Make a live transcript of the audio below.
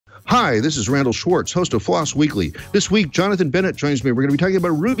Hi, this is Randall Schwartz, host of Floss Weekly. This week, Jonathan Bennett joins me. We're going to be talking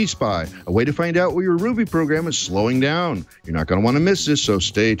about Rbspy, a way to find out where your Ruby program is slowing down. You're not going to want to miss this, so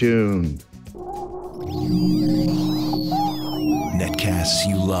stay tuned. Netcasts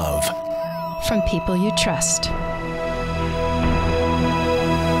you love. From people you trust.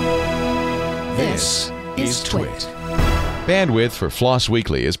 This is Twit. Bandwidth for Floss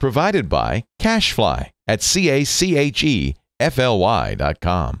Weekly is provided by CacheFly at CacheFly.com.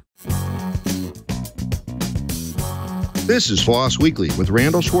 This is Floss Weekly with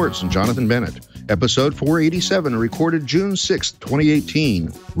Randall Schwartz and Jonathan Bennett. Episode 487, recorded June 6, 2018,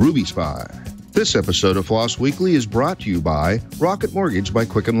 Rbspy. This episode of Floss Weekly is brought to you by Rocket Mortgage by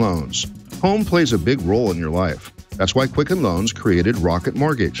Quicken Loans. Home plays a big role in your life. That's why Quicken Loans created Rocket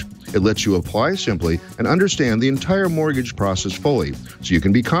Mortgage. It lets you apply simply and understand the entire mortgage process fully, so you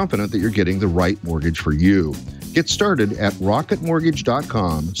can be confident that you're getting the right mortgage for you. Get started at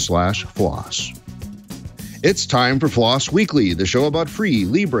rocketmortgage.com/floss. It's time for Floss Weekly, the show about free,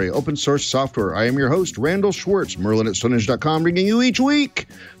 libre, open source software. I am your host, Randall Schwartz, Merlin at Stonehenge.com, bringing you each week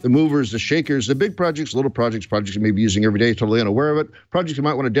the movers, the shakers, the big projects, little projects you may be using every day, totally unaware of it, projects you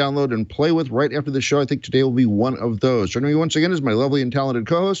might want to download and play with right after the show. I think today will be one of those. Joining me once again is my lovely and talented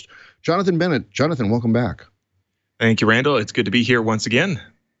co-host, Jonathan Bennett. Jonathan, welcome back. Thank you, Randall. It's good to be here once again.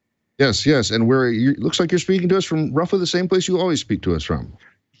 Yes, and looks like you're speaking to us from roughly the same place you always speak to us from.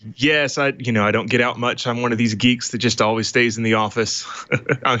 Yes, I don't get out much. I'm one of these geeks that just always stays in the office.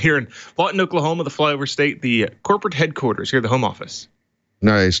 I'm here in Lawton, Oklahoma, the flyover state, the corporate headquarters, here the home office.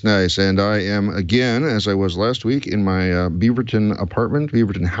 Nice. And I am, again, as I was last week, in my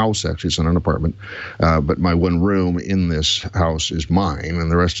Beaverton house, actually. It's not an apartment, but my one room in this house is mine,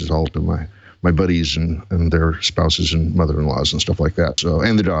 and the rest is all to my buddies and their spouses and mother-in-laws and stuff like that. So,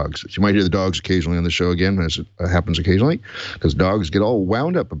 and the dogs. So you might hear the dogs occasionally on the show again, as it happens occasionally, because dogs get all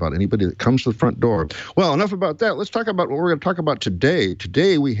wound up about anybody that comes to the front door. Well, enough about that. Let's talk about what we're going to talk about today.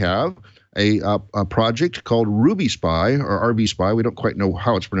 Today we have a project called Rbspy, or Rbspy. We don't quite know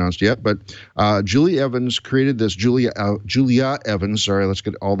how it's pronounced yet, but Julia Evans created this. Julia Evans, sorry, let's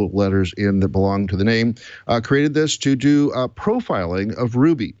get all the letters in that belong to the name, created this to do profiling of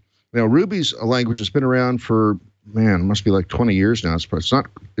Ruby. Now, Ruby's a language that's been around for, it must be like 20 years now. It's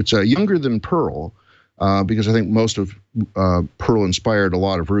younger than Perl, because I think most of Perl inspired a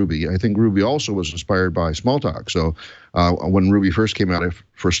lot of Ruby. I think Ruby also was inspired by Smalltalk. So when Ruby first came out, I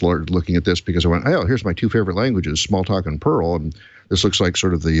first started looking at this because I went, oh, here's my two favorite languages, Smalltalk and Perl. And this looks like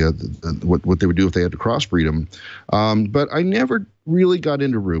sort of what they would do if they had to crossbreed them. But I never really got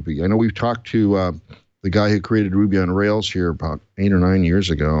into Ruby. I know we've talked to the guy who created Ruby on Rails here about 8 or 9 years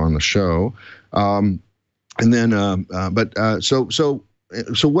ago on the show. So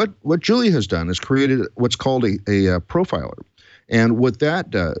what Julia has done is created what's called a profiler. And what that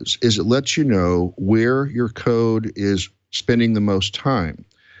does is it lets you know where your code is spending the most time.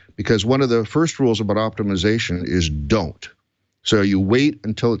 Because one of the first rules about optimization is don't. So you wait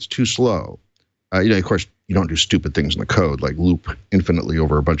until it's too slow. Of course, you don't do stupid things in the code like loop infinitely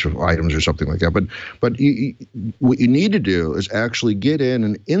over a bunch of items or something like that. But what you need to do is actually get in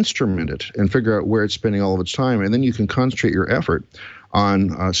and instrument it and figure out where it's spending all of its time, and then you can concentrate your effort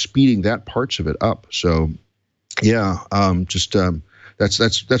on speeding that parts of it up. So, yeah, that's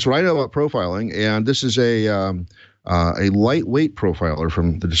what I know about profiling, and this is a lightweight profiler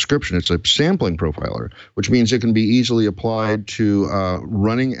from the description. It's a sampling profiler, which means it can be easily applied to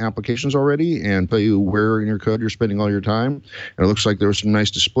running applications already and tell you where in your code you're spending all your time. And it looks like there were some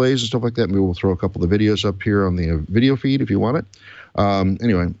nice displays and stuff like that. Maybe we'll throw a couple of videos up here on the video feed if you want it.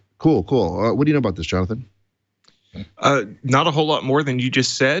 Anyway, cool. What do you know about this, Jonathan? Not a whole lot more than you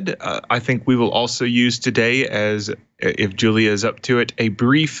just said. I think we will also use today, as if Julia is up to it, a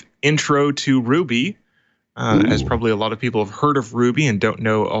brief intro to Ruby. As probably a lot of people have heard of Ruby and don't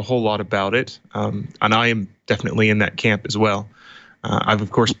know a whole lot about it. And I am definitely in that camp as well. I've,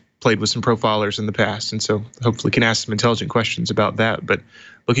 of course, played with some profilers in the past, and so hopefully can ask some intelligent questions about that. But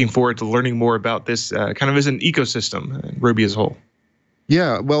looking forward to learning more about this kind of as an ecosystem, Ruby as a whole.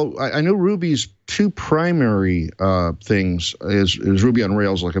 Yeah, well, I know Ruby's two primary things is Ruby on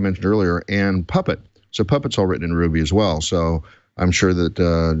Rails, like I mentioned earlier, and Puppet. So Puppet's all written in Ruby as well. So I'm sure that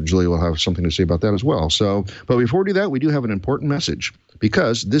Julia will have something to say about that as well. So, but before we do that, we do have an important message,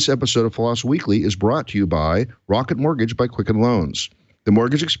 because this episode of Floss Weekly is brought to you by Rocket Mortgage by Quicken Loans. The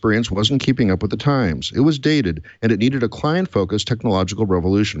mortgage experience wasn't keeping up with the times. It was dated, and it needed a client-focused technological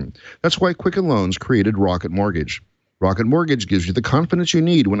revolution. That's why Quicken Loans created Rocket Mortgage. Rocket Mortgage gives you the confidence you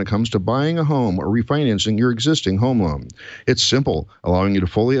need when it comes to buying a home or refinancing your existing home loan. It's simple, allowing you to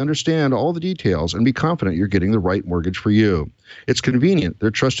fully understand all the details and be confident you're getting the right mortgage for you. It's convenient. Their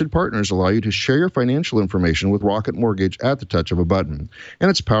trusted partners allow you to share your financial information with Rocket Mortgage at the touch of a button.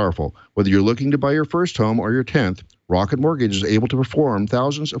 And it's powerful. Whether you're looking to buy your first home or your 10th, Rocket Mortgage is able to perform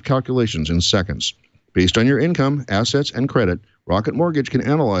thousands of calculations in seconds. Based on your income, assets, and credit, Rocket Mortgage can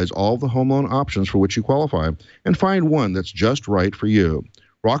analyze all the home loan options for which you qualify and find one that's just right for you.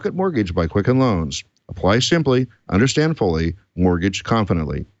 Rocket Mortgage by Quicken Loans. Apply simply, understand fully, mortgage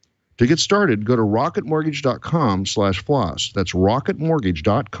confidently. To get started, go to rocketmortgage.com/floss. That's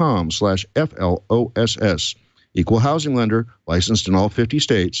rocketmortgage.com/FLOSS. Equal housing lender, licensed in all 50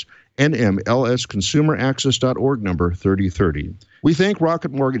 states, NMLSconsumeraccess.org number 3030. We thank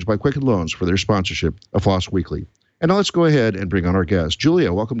Rocket Mortgage by Quicken Loans for their sponsorship of FLOSS Weekly. And now let's go ahead and bring on our guest.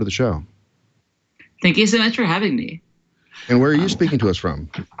 Julia, welcome to the show. Thank you so much for having me. And where are you speaking to us from?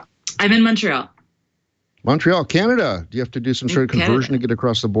 I'm in Montreal. Montreal, Canada. Do you have to do some sort of conversion to get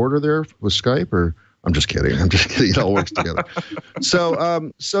across the border there with Skype? Or I'm just kidding. It all works together. So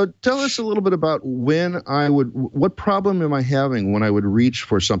tell us a little bit about what problem am I having when I would reach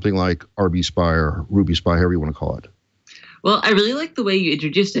for something like Rbspy or Rbspy, however you want to call it? Well, I really like the way you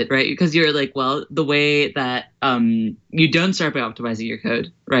introduced it, right? Because you're like, well, the way that you don't start by optimizing your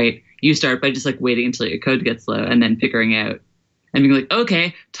code, right? You start by just like waiting until your code gets slow and then figuring out and being like,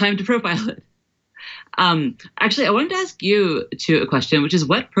 okay, time to profile it. Actually, I wanted to ask you a question, which is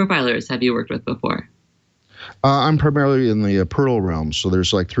what profilers have you worked with before? I'm primarily in the Perl realm, so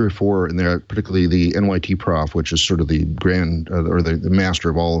there's like 3 or 4 in there, particularly the NYT prof, which is sort of the grand or the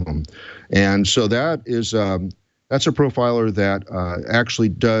master of all of them. And so that is that's a profiler that actually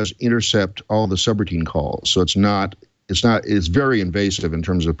does intercept all the subroutine calls. So it's very invasive in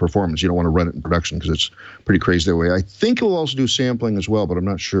terms of performance. You don't want to run it in production because it's pretty crazy that way. I think it will also do sampling as well, but I'm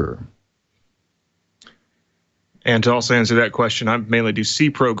not sure. And to also answer that question, I mainly do C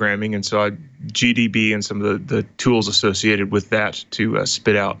programming, and so I GDB and some of the tools associated with that to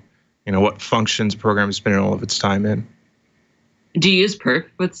spit out, what functions a program is spending all of its time in. Do you use perf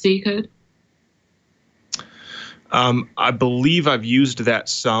with C code? I believe I've used that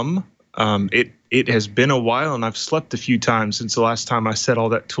some. It has been a while, and I've slept a few times since the last time I set all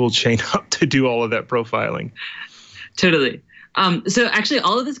that tool chain up to do all of that profiling. Totally. So actually,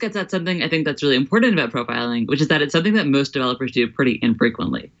 all of this gets at something I think that's really important about profiling, which is that it's something that most developers do pretty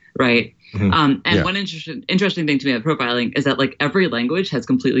infrequently, right? Mm-hmm. One interesting thing to me about profiling is that like every language has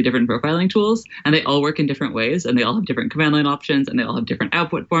completely different profiling tools, and they all work in different ways, and they all have different command line options, and they all have different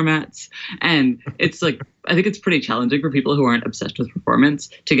output formats. And it's like, I think it's pretty challenging for people who aren't obsessed with performance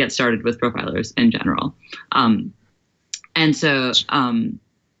to get started with profilers in general.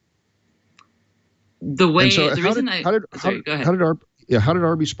 Go ahead. How did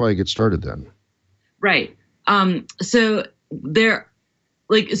Rbspy get started then? Right. So there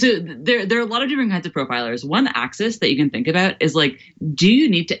are a lot of different kinds of profilers. One axis that you can think about is like, do you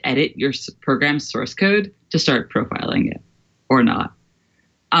need to edit your program source code to start profiling it or not?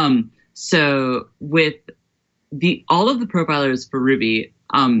 So with all of the profilers for Ruby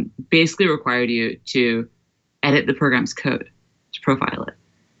basically required you to edit the program's code to profile it.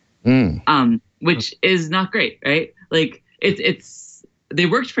 Which is not great, right? Like they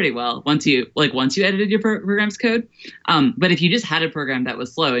worked pretty well once you edited your program's code. But if you just had a program that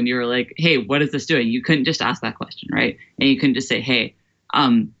was slow and you were like, hey, what is this doing? You couldn't just ask that question, right? And you couldn't just say, hey,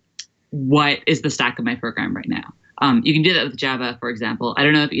 what is the stack of my program right now? You can do that with Java, for example. I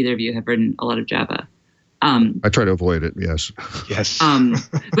don't know if either of you have written a lot of Java. I try to avoid it. Yes. Yes.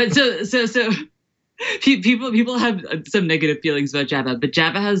 But so people have some negative feelings about Java, but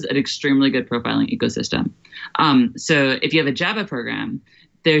Java has an extremely good profiling ecosystem. So if you have a Java program,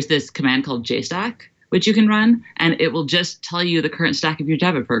 there's this command called JStack, which you can run, and it will just tell you the current stack of your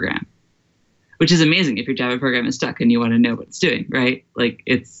Java program, which is amazing if your Java program is stuck and you want to know what it's doing, right? Like,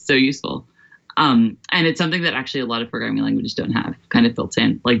 it's so useful. And it's something that actually a lot of programming languages don't have kind of built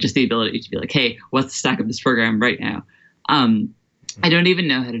in, like just the ability to be like, hey, what's the stack of this program right now? I don't even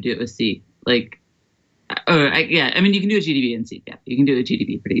know how to do it with C. Like, I mean, you can do a GDB in C. Yeah, you can do a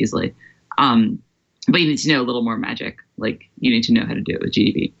GDB pretty easily. But you need to know a little more magic. Like, you need to know how to do it with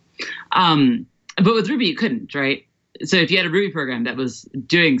GDB. But with Ruby, you couldn't, right? So if you had a Ruby program that was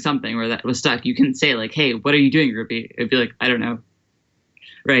doing something or that was stuck, you can say like, hey, what are you doing, Ruby? It'd be like, I don't know.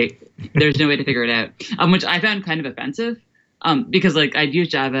 Right? There's no way to figure it out, which I found kind of offensive because like I'd use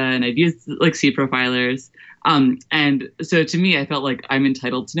Java and I'd use like C profilers. And so to me, I felt like I'm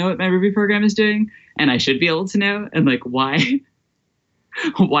entitled to know what my Ruby program is doing, and I should be able to know. And like, why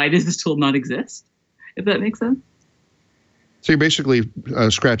does this tool not exist? If that makes sense. So you're basically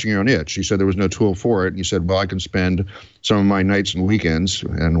scratching your own itch. You said there was no tool for it, and you said, well, I can spend some of my nights and weekends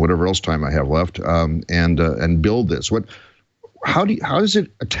and whatever else time I have left, and build this. How does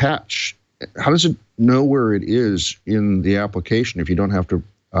it attach? How does it know where it is in the application if you don't have to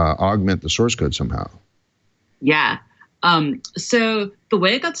augment the source code somehow? Yeah. So the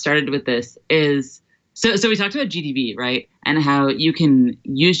way it got started with this is, so we talked about GDB, right? And how you can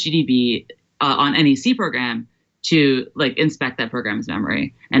use GDB on any C program to like inspect that program's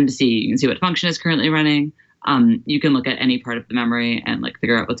memory and to see, you can see what function is currently running. You can look at any part of the memory and like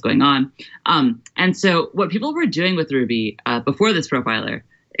figure out what's going on. And so what people were doing with Ruby before this profiler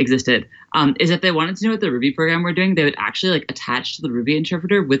existed is if they wanted to know what the Ruby program were doing, they would actually like attach to the Ruby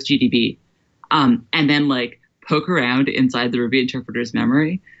interpreter with GDB, and then like poke around inside the Ruby interpreter's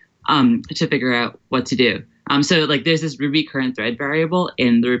memory to figure out what to do. So like there's this Ruby current thread variable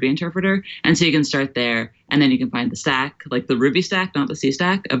in the Ruby interpreter. And so you can start there, and then you can find the stack, like the Ruby stack, not the C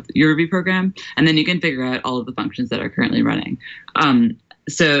stack of your Ruby program. And then you can figure out all of the functions that are currently running.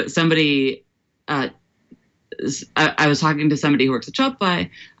 So somebody, I was talking to somebody who works at Shopify,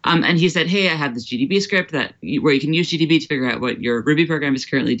 and he said, hey, I have this GDB script where you can use GDB to figure out what your Ruby program is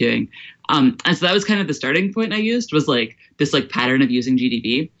currently doing. And so that was kind of the starting point I used, was like this like pattern of using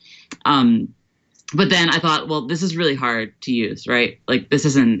GDB. But then I thought, well, this is really hard to use, right? Like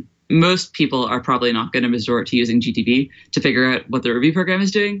most people are probably not going to resort to using GDB to figure out what the Ruby program is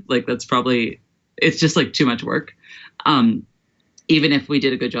doing. Like it's just like too much work. Even if we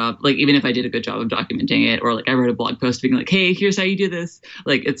did a good job, like even if I did a good job of documenting it, or like I wrote a blog post being like, hey, here's how you do this.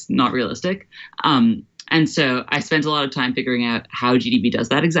 Like it's not realistic. And so I spent a lot of time figuring out how GDB does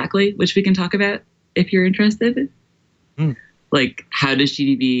that exactly, which we can talk about if you're interested. Like, how does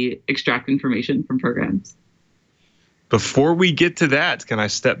GDB extract information from programs? Before we get to that, can I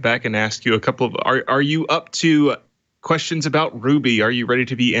step back and ask you a couple of, are you up to questions about Ruby? Are you ready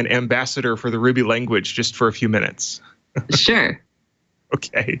to be an ambassador for the Ruby language just for a few minutes? Sure.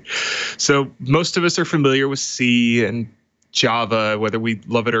 Okay. So most of us are familiar with C and Java, whether we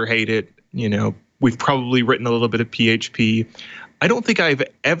love it or hate it. You know, we've probably written a little bit of PHP. I don't think I've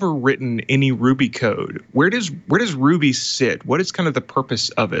ever written any Ruby code. Where does Ruby sit? What is kind of the purpose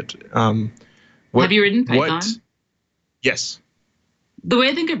of it? Have you written Python? Yes. The way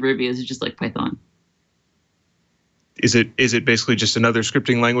I think of Ruby is just like Python. Is it basically just another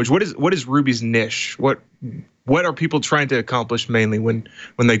scripting language? What is Ruby's niche? What are people trying to accomplish mainly when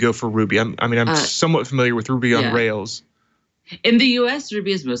they go for Ruby? I'm somewhat familiar with Ruby on Rails. In the US,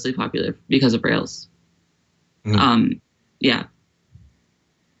 Ruby is mostly popular because of Rails. Yeah.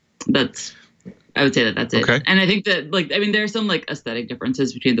 I would say that's it. Okay. And I think that there are some like aesthetic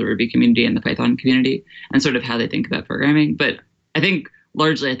differences between the Ruby community and the Python community and sort of how they think about programming. But I think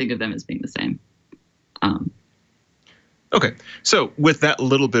largely I think of them as being the same. Okay. So with that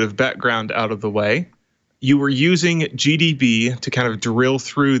little bit of background out of the way, you were using GDB to kind of drill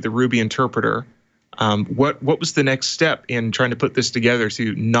through the Ruby interpreter. What was the next step in trying to put this together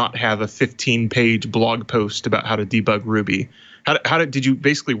to not have a 15-page blog post about how to debug Ruby? Did you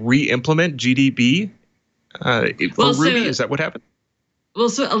basically re-implement GDB for Ruby? Is that what happened? Well,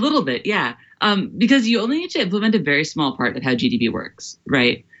 so a little bit, yeah. Because you only need to implement a very small part of how GDB works,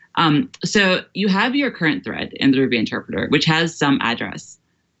 right? So you have your current thread in the Ruby interpreter, which has some address.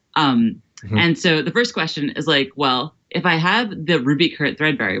 And so the first question is like, well, if I have the Ruby current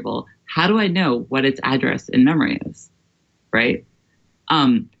thread variable, how do I know what its address in memory is, right?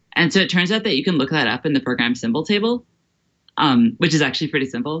 And so it turns out that you can look that up in the program symbol table, which is actually pretty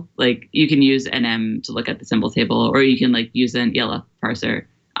simple. Like you can use NM to look at the symbol table, or you can like use an ELF parser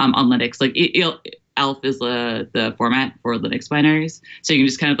on Linux. Like ELF is the format for Linux binaries. So you can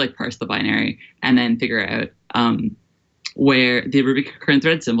just kind of like parse the binary and then figure out where the Ruby current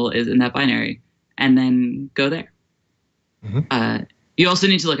thread symbol is in that binary, and then go there. You also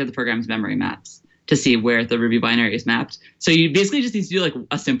need to look at the program's memory maps to see where the Ruby binary is mapped. So you basically just need to do like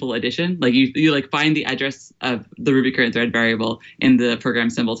a simple addition. Like you like find the address of the Ruby current thread variable in the program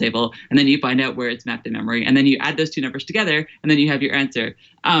symbol table, and then you find out where it's mapped in memory, and then you add those two numbers together, and then you have your answer.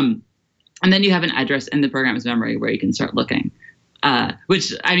 And then you have an address in the program's memory where you can start looking.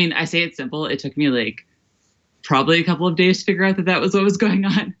 Which, I mean, I say it's simple. It took me like probably a couple of days to figure out that was what was going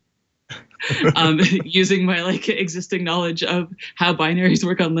on. Using my like existing knowledge of how binaries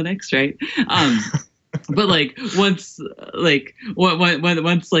work on Linux, right? But like once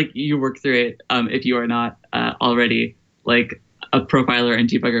you work through it, if you are not already like a profiler and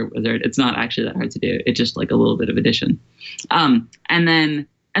debugger wizard, it's not actually that hard to do. It's just like a little bit of addition. And then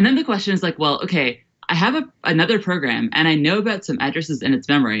the question is like, well, okay, I have another program and I know about some addresses in its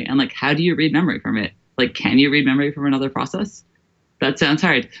memory, and like, how do you read memory from it? Like, can you read memory from another process? That sounds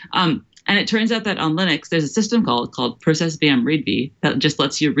hard. And it turns out that on Linux, there's a system called process VM readb that just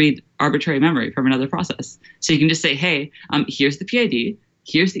lets you read arbitrary memory from another process. So you can just say, hey, here's the PID,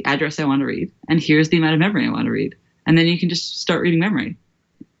 here's the address I want to read, and here's the amount of memory I want to read. And then you can just start reading memory.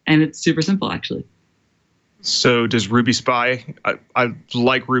 And it's super simple, actually. So does Rbspy? I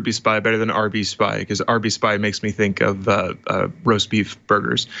like Rbspy better than Rbspy because Rbspy makes me think of roast beef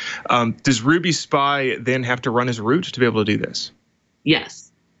burgers. Does Rbspy then have to run as root to be able to do this? Yes.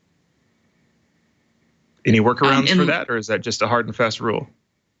 Any workarounds for that, or is that just a hard and fast rule?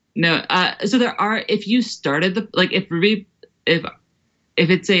 No. So there are. If you started if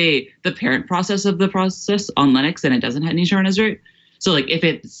it's the parent process of the process on Linux, then it doesn't need to run as root. So like if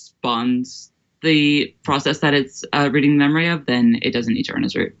it spawns the process that it's reading the memory of, then it doesn't need to run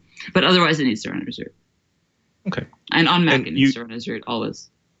as root. But otherwise, it needs to run as root. Okay. And on Mac, it needs to run as root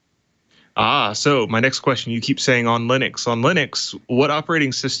always. So my next question, you keep saying on Linux. On Linux, what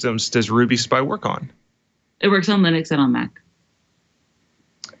operating systems does Rbspy work on? It works on Linux and on Mac.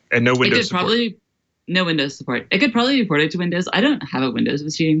 And no Windows support? No Windows support. It could probably be ported to Windows. I don't have a Windows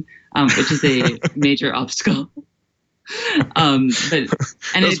machine, which is a major obstacle. But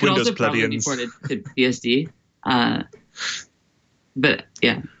it could also probably be ported to BSD. But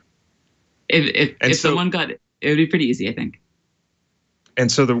yeah, if someone got it, it would be pretty easy, I think.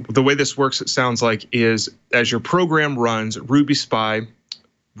 And so the way this works, it sounds like, is as your program runs, Rbspy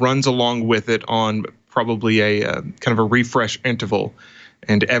runs along with it on probably a kind of a refresh interval,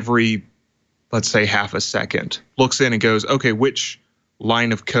 and every, let's say, half a second, looks in and goes, okay, which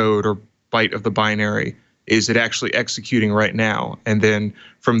line of code or byte of the binary is it actually executing right now? And then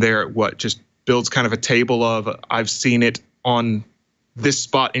from there, just builds kind of a table of, I've seen it on this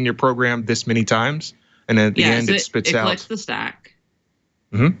spot in your program this many times, and then at the end, it spits out. It collects the stack.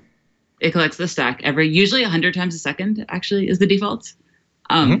 Mm-hmm. It collects the stack usually 100 times a second, actually, is the default.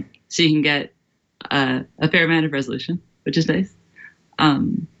 So you can get a fair amount of resolution, which is nice.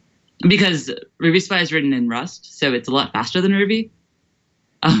 Because Rbspy is written in Rust, so it's a lot faster than Ruby,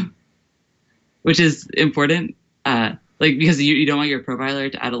 which is important. Because you don't want your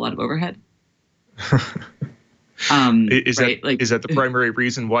profiler to add a lot of overhead. Is that the primary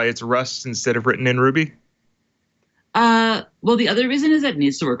reason why it's Rust instead of written in Ruby? Well, the other reason is that it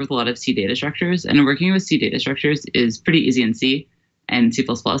needs to work with a lot of C data structures, and working with C data structures is pretty easy in C and C++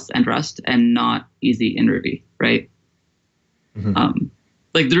 and Rust, and not easy in Ruby, right? Mm-hmm.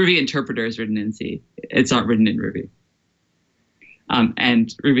 Like the Ruby interpreter is written in C. It's not written in Ruby. And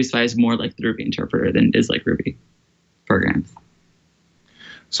Rbspy is more like the Ruby interpreter than is like Ruby programs.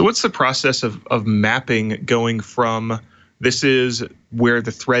 So what's the process of mapping going from this is where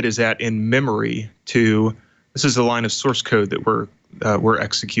the thread is at in memory to this is the line of source code that we're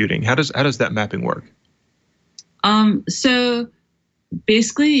executing? How does that mapping work? So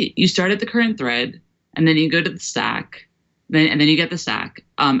basically, you start at the current thread, and then you go to the stack, and then you get the stack,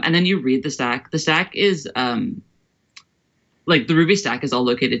 and then you read the stack. The stack is like the Ruby stack is all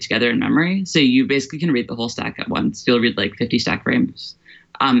located together in memory, so you basically can read the whole stack at once. You'll read like 50 stack frames.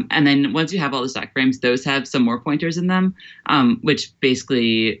 And then once you have all the stack frames, those have some more pointers in them, which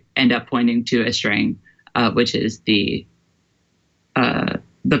basically end up pointing to a string, which is the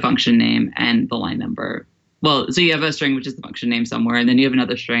function name and the line number. Well, so you have a string, which is the function name somewhere, and then you have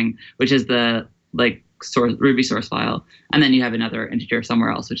another string, which is the Ruby source file, and then you have another integer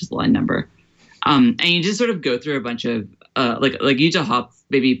somewhere else, which is the line number. And you just sort of go through a bunch of you need to hop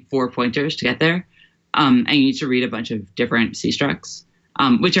maybe 4 pointers to get there, and you need to read a bunch of different C structs.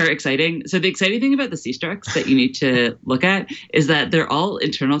 Which are exciting. So the exciting thing about the C structs that you need to look at is that they're all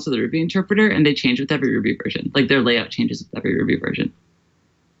internal to the Ruby interpreter, and they change with every Ruby version. Like their layout changes with every Ruby version.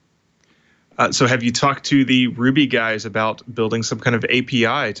 So have you talked to the Ruby guys about building some kind of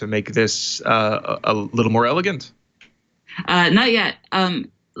API to make this a little more elegant? Not yet. I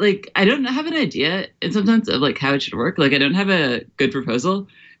don't have an idea in some sense of how it should work. I don't have a good proposal.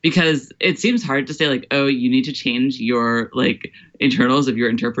 Because it seems hard to say oh, you need to change your internals of your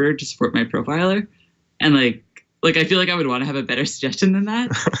interpreter to support my profiler, and I feel like I would want to have a better suggestion than that.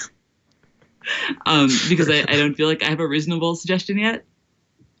 Because I don't feel like I have a reasonable suggestion yet.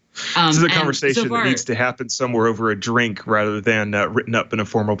 This is a conversation that needs to happen somewhere over a drink rather than written up in a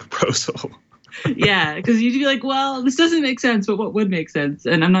formal proposal. Yeah, because you'd be well, this doesn't make sense, but what would make sense?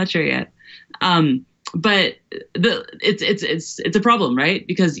 And I'm not sure yet. But it's a problem, right?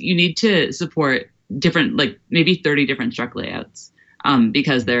 Because you need to support different, maybe 30 different struct layouts,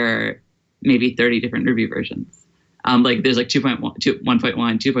 because there are maybe 30 different Ruby versions. Like there's like 2.1, 1.1,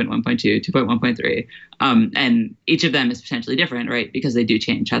 2.1.2, 2.1.3. And each of them is potentially different, right? Because they do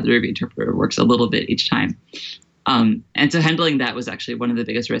change how the Ruby interpreter works a little bit each time. And so handling that was actually one of the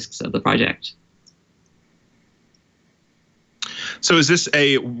biggest risks of the project. So is this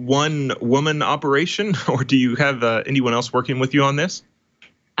a one-woman operation, or do you have anyone else working with you on this?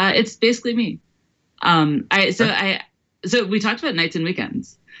 It's basically me. So we talked about nights and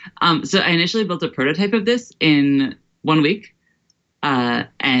weekends. So I initially built a prototype of this in 1 week. But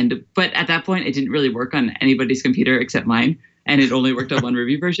at that point, it didn't really work on anybody's computer except mine. And it only worked on one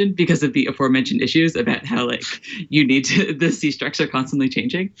Ruby version because of the aforementioned issues about how like you need to, the C structs are constantly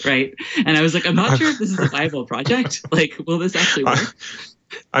changing, right? And I was like, I'm not sure if this is a viable project. Like, will this actually work?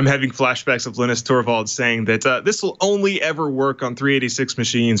 I'm having flashbacks of Linus Torvalds saying that this will only ever work on 386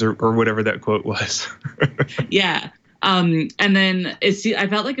 machines or whatever that quote was. Yeah. And then I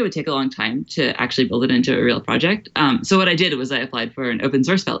felt like it would take a long time to actually build it into a real project. So what I did was I applied for an open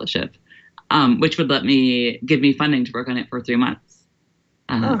source fellowship, which would give me funding to work on it for 3 months,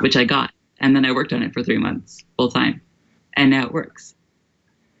 which I got. And then I worked on it for 3 months full time. And now it works.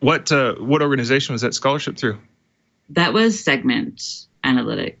 What organization was that scholarship through? That was Segment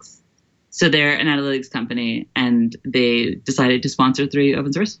Analytics. So they're an analytics company, and they decided to sponsor 3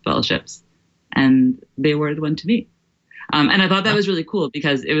 open source fellowships. And they awarded one to me. And I thought that was really cool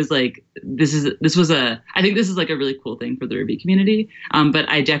because it was like, I think this is like a really cool thing for the Ruby community. But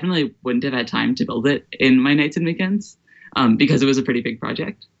I definitely wouldn't have had time to build it in my nights and weekends because it was a pretty big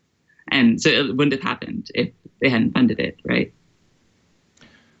project. And so it wouldn't have happened if they hadn't funded it, right?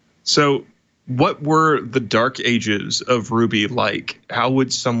 So what were the dark ages of Ruby like? How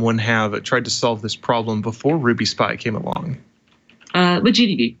would someone have tried to solve this problem before Rbspy came along? With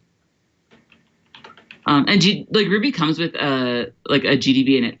GDB. And Ruby comes with a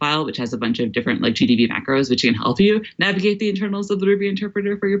GDB init file, which has a bunch of different like GDB macros, which can help you navigate the internals of the Ruby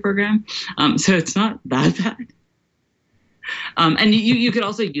interpreter for your program. So it's not that bad. And you could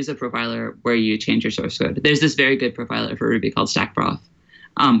also use a profiler where you change your source code. There's this very good profiler for Ruby called StackProf,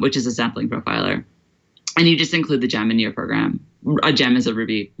 which is a sampling profiler. And you just include the gem in your program. A gem is a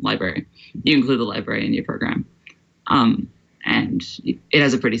Ruby library. You include the library in your program. And it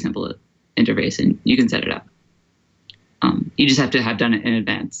has a pretty simple interface, and you can set it up. You just have to have done it in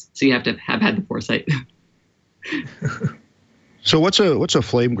advance. So you have to have had the foresight. So what's a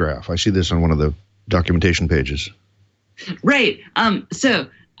flame graph? I see this on one of the documentation pages. Right. So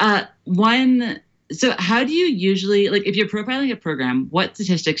how do you usually, like if you're profiling a program, what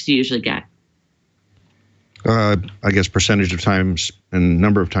statistics do you usually get? I guess percentage of times and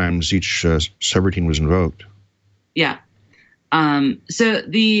number of times each subroutine was invoked. Yeah. So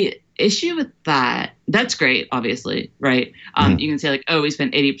the issue with that's great, obviously, right? You can say like, oh, we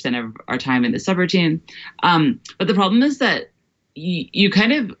spent 80% of our time in the subroutine. But the problem is that you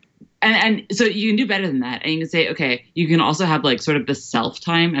kind of, and so you can do better than that. And you can say, okay, you can also have like sort of the self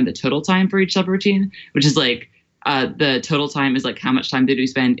time and the total time for each subroutine, which is like the total time is like how much time did we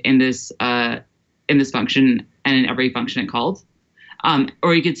spend in this function and in every function it called.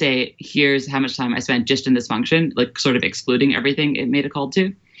 Or you could say, here's how much time I spent just in this function, like sort of excluding everything it made a call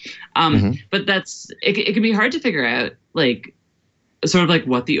to. But it can be hard to figure out, like, sort of like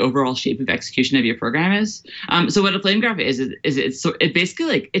what the overall shape of execution of your program is. So what a flame graph is it basically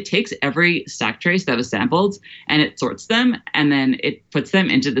like it takes every stack trace that was sampled and it sorts them and then it puts them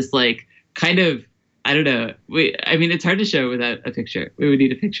into this like kind of, I don't know. It's hard to show without a picture. We would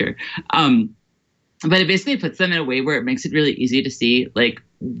need a picture. But it basically puts them in a way where it makes it really easy to see like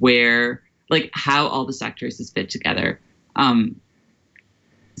where, like how all the stack traces fit together.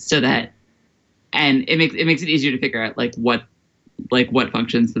 So that, and it makes it easier to figure out like what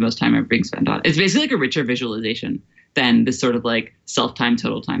functions the most time are being spent on. It's basically like a richer visualization than this sort of like self-time,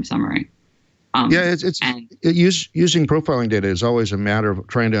 total time summary. Using profiling data is always a matter of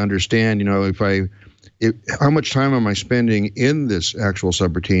trying to understand, how much time am I spending in this actual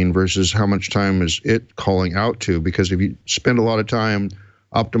subroutine versus how much time is it calling out to? Because if you spend a lot of time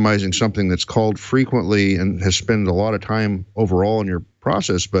optimizing something that's called frequently and has spent a lot of time overall in your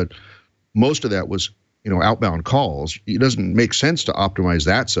process, but most of that was, outbound calls, it doesn't make sense to optimize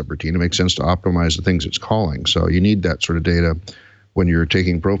that subroutine. It makes sense to optimize the things it's calling. So you need that sort of data when you're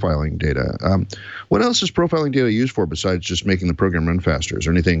taking profiling data. What else is profiling data used for besides just making the program run faster? Is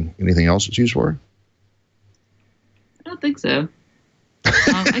there anything else it's used for? I don't think so. I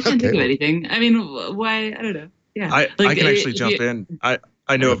can't think of anything. I mean, why? I don't know. Yeah, I can actually jump in.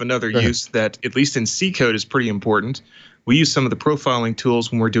 I know of another use that, at least in C code, is pretty important. We use some of the profiling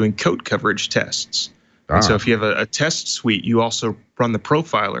tools when we're doing code coverage tests. And so if you have a test suite, you also run the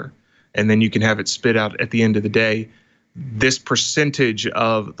profiler. and then you can have it spit out at the end of the day. This percentage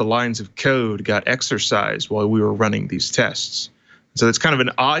of the lines of code got exercised while we were running these tests. So it's kind of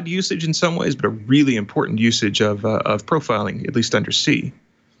an odd usage in some ways, but a really important usage of profiling, at least under C.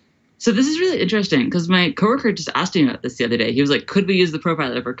 So this is really interesting because my coworker just asked me about this the other day. He was like, could we use the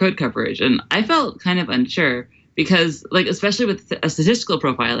profiler for code coverage? And I felt kind of unsure because, like, especially with a statistical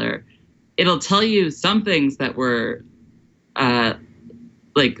profiler, it'll tell you some things that were,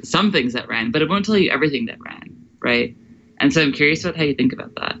 like, some things that ran, but it won't tell you everything that ran, right? And so I'm curious about how you think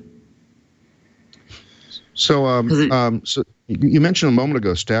about that. So, so you mentioned a moment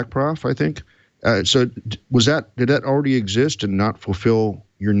ago StackProf, I think. So did that already exist and not fulfill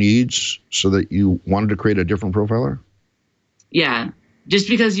your needs so that you wanted to create a different profiler? Yeah, just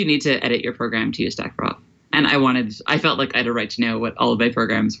because you need to edit your program to use StackProf. And I felt like I had a right to know what all of my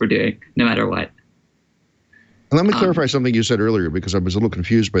programs were doing, no matter what. And let me clarify something you said earlier, because I was a little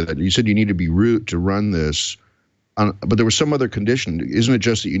confused by that. You said you need to be root to run this, but there was some other condition. Isn't it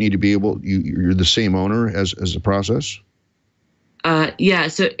just that you need to be able, you're the same owner as the process? Yeah,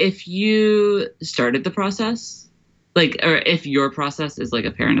 so if you started the process, like, or if your process is like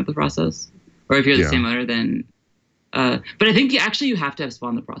a parent of the process, or if you're the same owner, then, but I think you have to have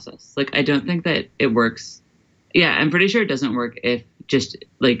spawned the process. Like, I don't think that it works. Yeah, I'm pretty sure it doesn't work if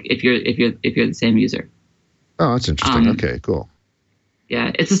you're the same user. Oh, that's interesting. Okay, cool.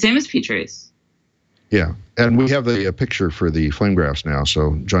 Yeah, it's the same as ptrace. Yeah, and we have the picture for the flame graphs now.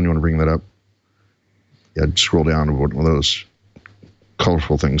 So, John, you want to bring that up? Yeah, scroll down to one of those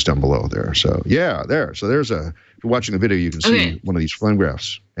colorful things down below there. So, yeah, there. So there's if you're watching the video, you can see one of these flame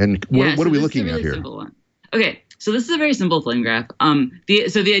graphs. And what are we looking at here? Simple one. Okay, so this is a very simple flame graph.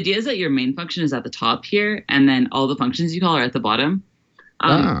 So the idea is that your main function is at the top here, and then all the functions you call are at the bottom.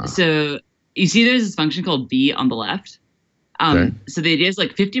 So you see there's this function called b on the left. So the idea is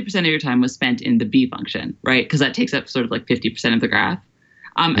like 50% of your time was spent in the b function, right? Because that takes up sort of like 50% of the graph.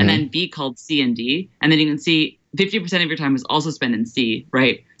 And then b called c and d. And then you can see 50% of your time was also spent in c,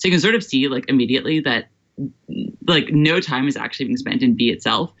 right? So you can sort of see like immediately that like no time is actually being spent in b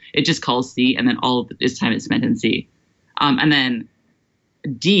itself. It just calls c, and then all of its time is spent in c. And then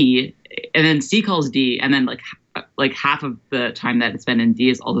d, and then c calls d, and then like half of the time that it's spent in d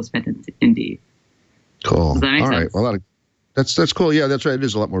is also spent in d. Cool. Does that make sense? Right. Well, that's cool. Yeah, that's right. It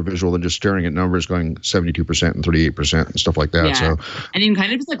is a lot more visual than just staring at numbers going 72% and 38% and stuff like that. Yeah. So, and you can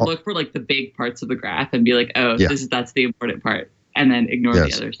kind of just like look for like the big parts of the graph and be like, oh, that's the important part, and then ignore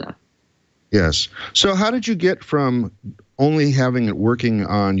the other stuff. Yes. So how did you get from only having it working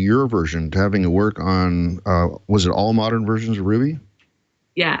on your version to having it work on, was it all modern versions of Ruby?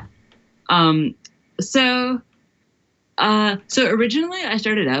 Yeah. So originally I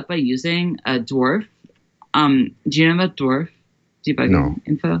started out by using a Dwarf. Do you know about Dwarf debugging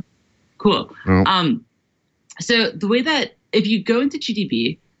info? Cool. No. So the way that if you go into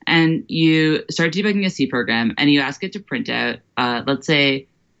GDB and you start debugging a C program and you ask it to print out, let's say,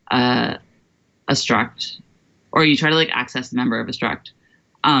 a struct, or you try to like access the member of a struct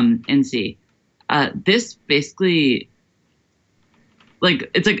in C, this basically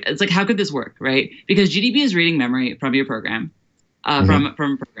it's like how could this work, right? Because GDB is reading memory from your program, from a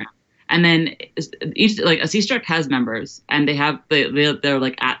program. And then each like a C struct has members, and they're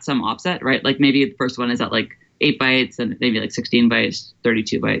like at some offset, right? Like maybe the first one is at like 8 bytes, and maybe like 16 bytes,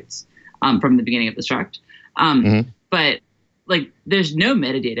 32 bytes from the beginning of the struct. But like there's no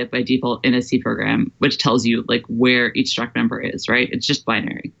metadata by default in a C program, which tells you like where each struct member is, right? It's just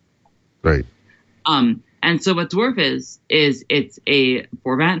binary. Right. And so what Dwarf is it's a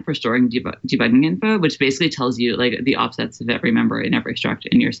format for storing debugging info, which basically tells you like the offsets of every member in every struct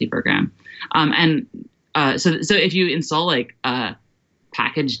in your C program. So if you install like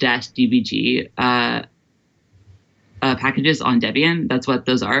package-dbg packages on Debian, that's what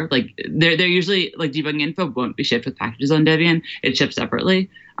those are. Like they're usually like debugging info won't be shipped with packages on Debian. It's shipped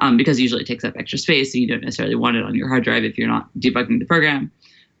separately because usually it takes up extra space, so you don't necessarily want it on your hard drive if you're not debugging the program.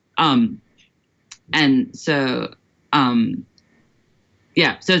 And so, so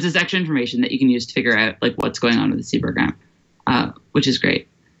it's this extra information that you can use to figure out like what's going on with the C program, which is great.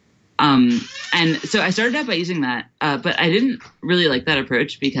 And so I started out by using that, but I didn't really like that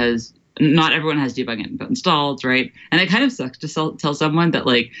approach because not everyone has debugging info installed, right? And it kind of sucks to tell someone that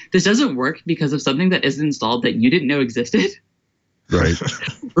like this doesn't work because of something that isn't installed that you didn't know existed. Right.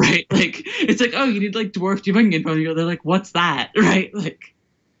 Right. Like it's like, oh, you need like Dwarf debugging info. And they're like, what's that? Right. Like.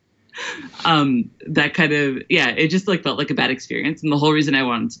 That kind of, it just like felt like a bad experience. And the whole reason I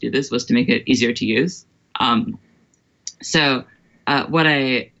wanted to do this was to make it easier to use. So what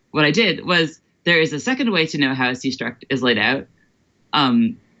I did was there is a second way to know how a C struct is laid out.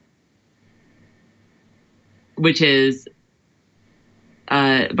 which is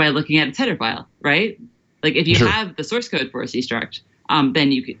by looking at its header file, right? Like if you Sure. have the source code for a C struct,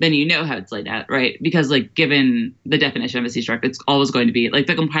 then you know how it's laid out, right? Because like given the definition of a C struct, it's always going to be like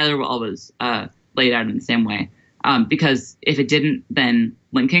the compiler will always lay it out in the same way. Because if it didn't, then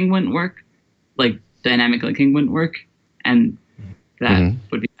linking wouldn't work, like dynamic linking wouldn't work, and that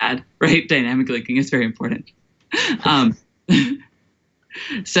would be bad, right? Dynamic linking is very important.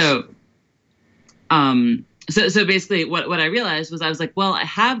 So basically what I realized was I was like, well, I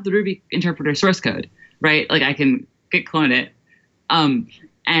have the Ruby interpreter source code, right? Like I can git clone it.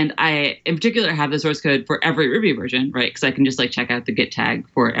 And I, in particular, have the source code for every Ruby version, right? Because I can just like check out the git tag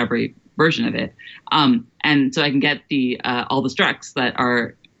for every version of it. And so I can get the all the structs that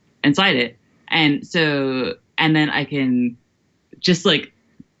are inside it. And then I can just like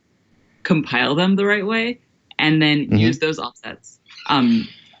compile them the right way and then use those offsets. But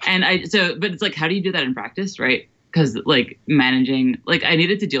it's like, how do you do that in practice, right? Because like managing, like I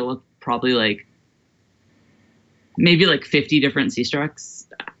needed to deal with probably like maybe like 50 different C structs.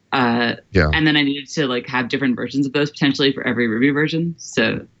 And then I needed to like have different versions of those potentially for every Ruby version.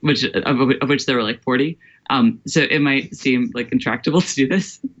 So of which there were like 40. So it might seem like intractable to do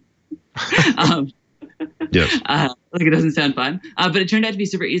this. Yes. Like it doesn't sound fun, but it turned out to be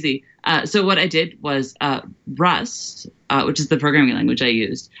super easy. So what I did was Rust, which is the programming language I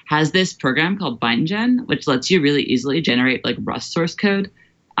used, has this program called BindGen, which lets you really easily generate like Rust source code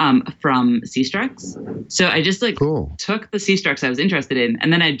from C structs. So I just like took the C structs I was interested in,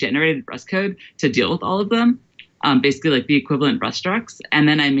 and then I generated Rust code to deal with all of them, basically like the equivalent Rust structs. And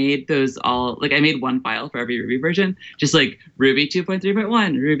then I made those all, like I made one file for every Ruby version, just like Ruby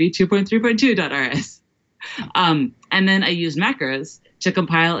 2.3.1, Ruby 2.3.2.rs. And then I used macros to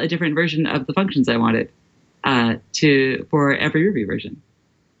compile a different version of the functions I wanted for every Ruby version.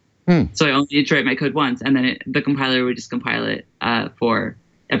 So I only need to write my code once, and then the compiler would just compile it for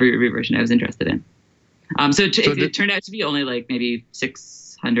every Ruby version I was interested in. It turned out to be only like maybe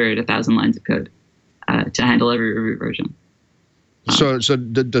 600, 1,000 lines of code to handle every Ruby version. So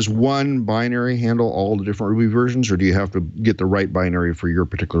does one binary handle all the different Ruby versions, or do you have to get the right binary for your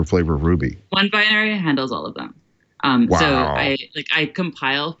particular flavor of Ruby? One binary handles all of them. Wow. So I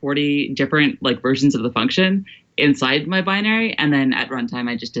compile 40 different like versions of the function inside my binary, and then at runtime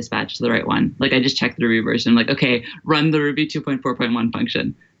I just dispatch the right one. Like I just check the Ruby version, like okay, run the Ruby 2.4.1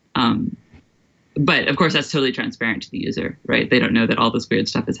 function. But of course that's totally transparent to the user, right? They don't know that all this weird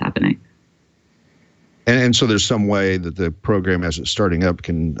stuff is happening. And so there's some way that the program, as it's starting up,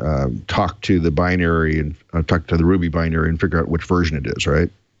 can talk to the binary and talk to the Ruby binary and figure out which version it is, right?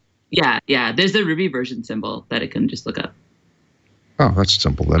 Yeah. There's the Ruby version symbol that it can just look up. Oh, that's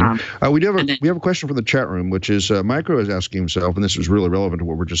simple then. We have a question from the chat room, which is Micro is asking himself, and this is really relevant to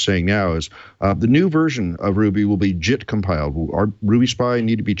what we're just saying now, is the new version of Ruby will be JIT compiled. Will our Rbspy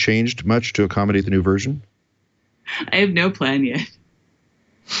need to be changed much to accommodate the new version? I have no plan yet.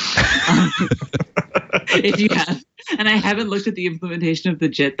 If you have, and I haven't looked at the implementation of the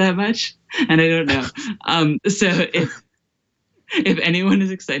JIT that much, and I don't know. So if anyone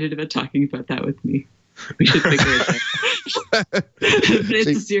is excited about talking about that with me, we should figure it out. But it's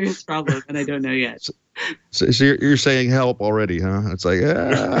a serious problem, and I don't know yet. So you're saying help already, huh? It's like,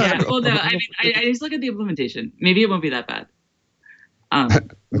 yeah. Well, no. I mean, I just look at the implementation. Maybe it won't be that bad.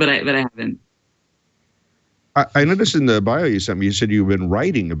 But I haven't. I noticed in the bio you sent me, you said you've been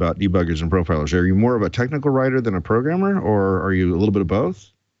writing about debuggers and profilers. Are you more of a technical writer than a programmer, or are you a little bit of both?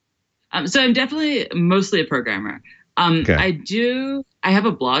 So I'm definitely mostly a programmer. Okay. I have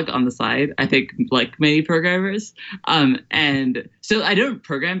a blog on the side, I think, like many programmers. And so I don't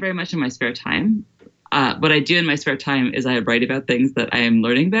program very much in my spare time. What I do in my spare time is I write about things that I am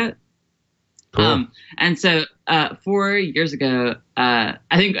learning about. Cool. And so 4 years ago, I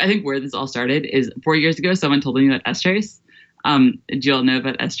think where this all started is 4 years ago, someone told me about strace. Do you all know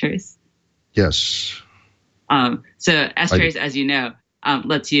about strace? Yes. So strace, as you know,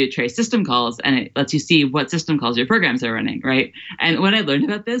 lets you trace system calls, and it lets you see what system calls your programs are running, right? And when I learned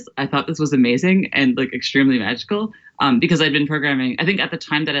about this, I thought this was amazing and like extremely magical, because I'd been programming. I think at the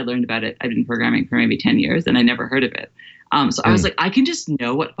time that I learned about it, I'd been programming for maybe 10 years, and I never heard of it. So I was like, I can just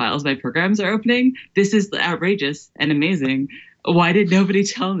know what files my programs are opening. This is outrageous and amazing. Why did nobody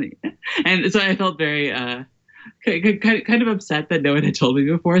tell me? And so I felt very kind of upset that no one had told me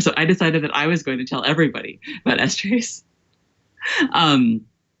before. So I decided that I was going to tell everybody about strace. And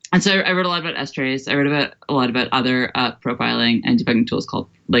so I wrote a lot about strace. I wrote a lot about other profiling and debugging tools called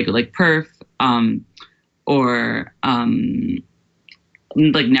like perf, or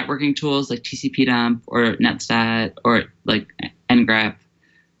like networking tools like TCP dump or netstat or like ngrep.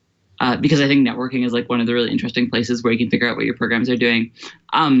 because I think networking is like one of the really interesting places where you can figure out what your programs are doing.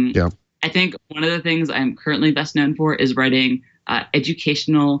 Yeah. I think one of the things I'm currently best known for is writing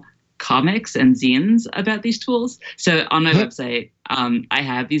educational comics and zines about these tools. So on my website, I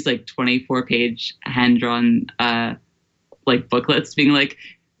have these like 24-page hand-drawn like booklets being like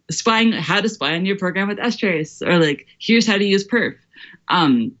how to spy on your program with strace, or like here's how to use perf.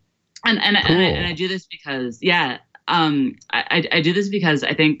 And I do this because I do this because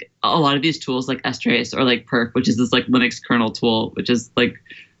I think a lot of these tools like strace or like perf, which is this like Linux kernel tool, which is like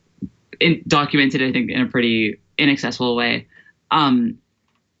documented, I think, in a pretty inaccessible way.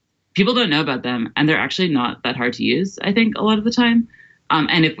 People don't know about them, and they're actually not that hard to use, I think, a lot of the time.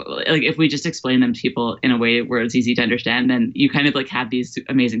 And if we just explain them to people in a way where it's easy to understand, then you kind of like have these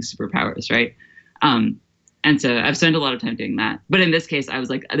amazing superpowers, right? And so I've spent a lot of time doing that. But in this case, I was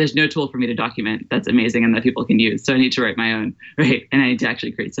like, there's no tool for me to document that's amazing and that people can use. So I need to write my own, right? And I need to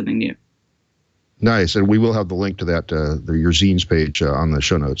actually create something new. Nice, and we will have the link to that, your zines page on the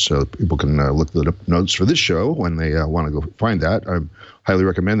show notes, so people can look the notes for this show when they want to go find that. I highly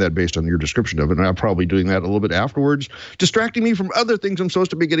recommend that based on your description of it, and I'm probably doing that a little bit afterwards, distracting me from other things I'm supposed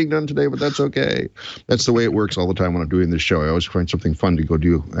to be getting done today, but that's okay. That's the way it works all the time when I'm doing this show. I always find something fun to go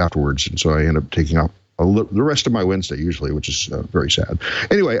do afterwards, and so I end up taking up the rest of my Wednesday usually, which is very sad.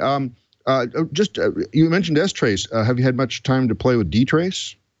 Anyway, you mentioned strace. Have you had much time to play with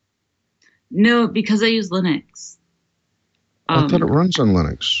dtrace? No, because I use Linux. I thought it runs on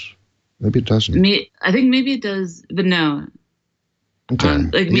Linux. Maybe it doesn't. I think maybe it does, but no. Okay.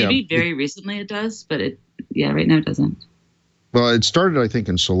 Maybe very recently it does, but right now it doesn't. Well, it started, I think,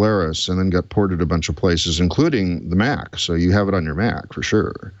 in Solaris and then got ported a bunch of places, including the Mac. So you have it on your Mac for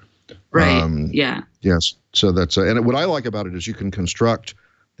sure. Right. Yeah. Yes. So that's and what I like about it is you can construct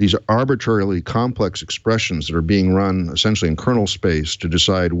these arbitrarily complex expressions that are being run essentially in kernel space to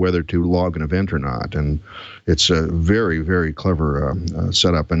decide whether to log an event or not. And it's a very, very clever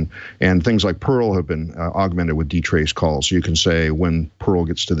setup. And things like Perl have been augmented with dtrace calls. So you can say when Perl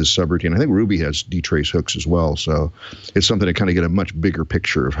gets to this subroutine, I think Ruby has dtrace hooks as well. So it's something to kind of get a much bigger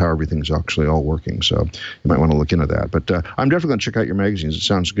picture of how everything's actually all working. So you might want to look into that. But I'm definitely going to check out your magazines. It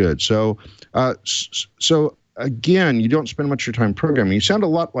sounds good. So again, you don't spend much of your time programming. You sound a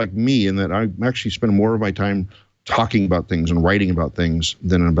lot like me in that I actually spend more of my time talking about things and writing about things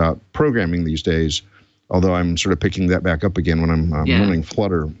than about programming these days. Although I'm sort of picking that back up again when I'm learning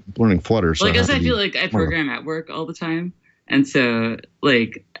Flutter. So I guess I feel like I program at work all the time. And so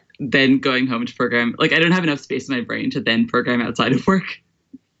like then going home to program, like I don't have enough space in my brain to then program outside of work.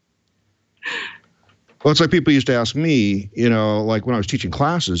 Well, it's like people used to ask me, like when I was teaching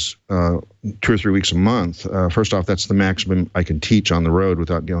classes 2 or 3 weeks a month. First off, that's the maximum I can teach on the road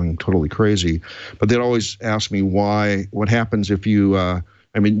without going totally crazy. But they'd always ask me what happens if you,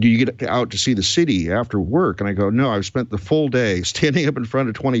 do you get out to see the city after work? And I go, no, I've spent the full day standing up in front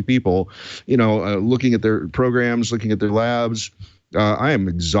of 20 people, looking at their programs, looking at their labs. I am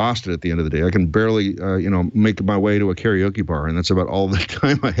exhausted at the end of the day. I can barely, make my way to a karaoke bar, and that's about all the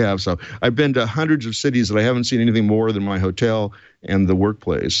time I have. So I've been to hundreds of cities that I haven't seen anything more than my hotel and the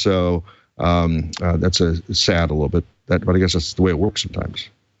workplace. So that's sad a little bit, but I guess that's the way it works sometimes.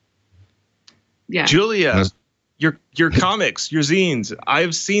 Yeah, Julia, your comics, your zines,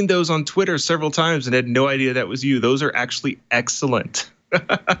 I've seen those on Twitter several times and had no idea that was you. Those are actually excellent.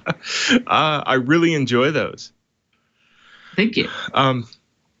 I really enjoy those. Thank you.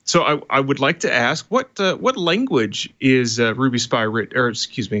 So I would like to ask, what language is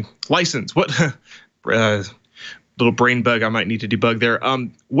Rbspy licensed? What little brain bug I might need to debug there.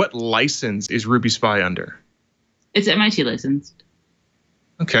 What license is Rbspy under? It's MIT licensed.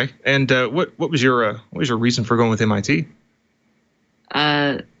 Okay, and what was your reason for going with MIT?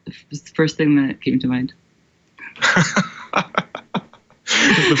 It's the first thing that came to mind.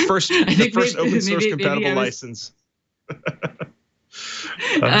 the first open source compatible license.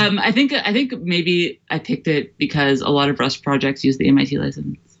 I think maybe I picked it because a lot of Rust projects use the MIT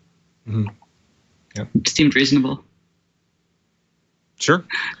license. Mm-hmm. Yeah. It seemed reasonable. Sure.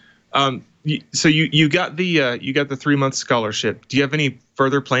 So you got the 3-month scholarship. Do you have any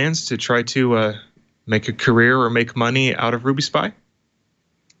further plans to try to make a career or make money out of Rbspy?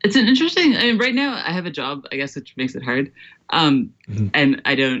 It's an interesting. Right now I have a job, I guess, which makes it hard. And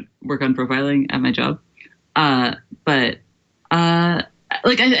I don't work on profiling at my job. But I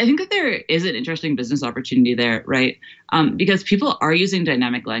think that there is an interesting business opportunity there, right? Because people are using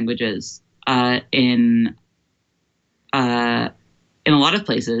dynamic languages in a lot of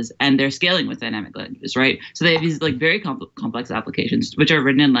places, and they're scaling with dynamic languages, right? So they have these like very complex applications, which are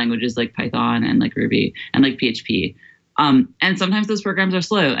written in languages like Python and like Ruby and like PHP. And sometimes those programs are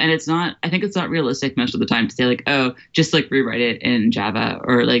slow, and I think it's not realistic most of the time to say like, oh, just like rewrite it in Java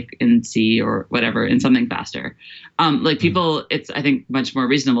or like in C or whatever in something faster. It's, I think, much more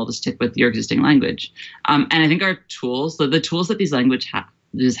reasonable to stick with your existing language. And I think our tools, so the tools that these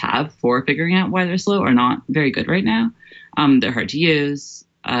languages have for figuring out why they're slow are not very good right now. They're hard to use.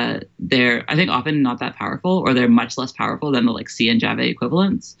 They're, I think, often not that powerful, or they're much less powerful than the like C and Java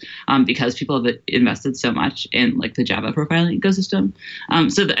equivalents, because people have invested so much in like the Java profiling ecosystem. I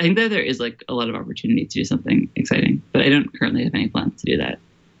think that there is like a lot of opportunity to do something exciting, but I don't currently have any plans to do that.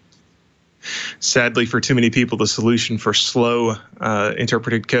 Sadly, for too many people, the solution for slow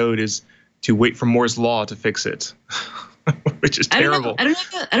interpreted code is to wait for Moore's law to fix it, which is terrible. I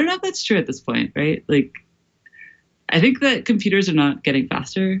don't know if that's true at this point, right? Like, I think that computers are not getting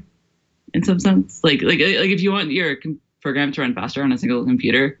faster in some sense. Like if you want your program to run faster on a single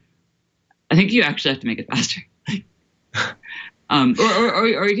computer, I think you actually have to make it faster.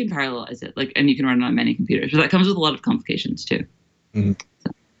 Or you can parallelize it, like, and you can run it on many computers. But that comes with a lot of complications too. Mm-hmm.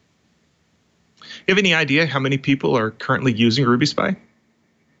 So. You have any idea how many people are currently using Rbspy?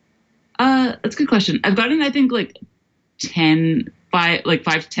 That's a good question. I've gotten, I think, like 5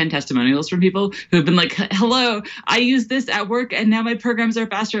 to 10 testimonials from people who have been like, hello, I use this at work and now my programs are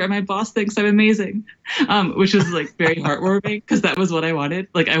faster and my boss thinks I'm amazing, which was like very heartwarming because that was what I wanted.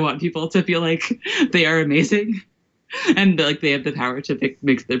 Like, I want people to feel like they are amazing and like they have the power to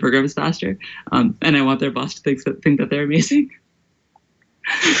make their programs faster. And I want their boss to think that they're amazing.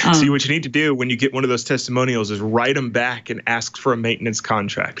 See, what you need to do when you get one of those testimonials is write them back and ask for a maintenance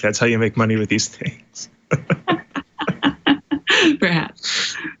contract. That's how you make money with these things.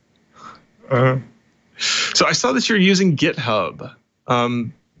 Perhaps. So I saw that you're using GitHub.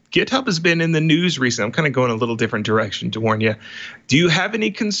 GitHub has been in the news recently. I'm kind of going a little different direction to warn you. Do you have any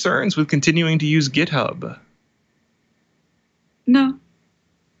concerns with continuing to use GitHub? No.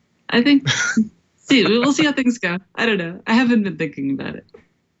 I think, we'll see how things go. I don't know. I haven't been thinking about it.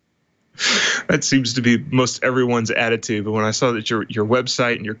 That seems to be most everyone's attitude. But when I saw that your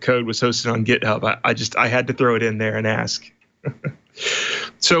website and your code was hosted on GitHub, I had to throw it in there and ask.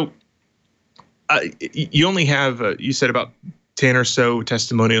 So you only have, you said about 10 or so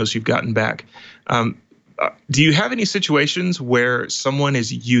testimonials you've gotten back. Do you have any situations where someone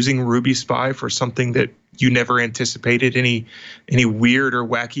is using Rbspy for something that you never anticipated? Any weird or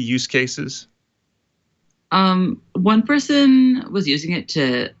wacky use cases? One person was using it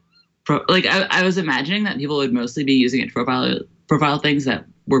to, I was imagining that people would mostly be using it to profile things that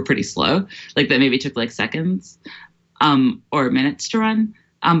were pretty slow, like that maybe took like seconds or minutes to run.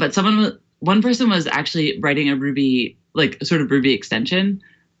 But one person was actually writing a Ruby, like sort of Ruby extension,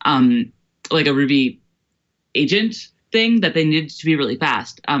 like a Ruby agent thing that they needed to be really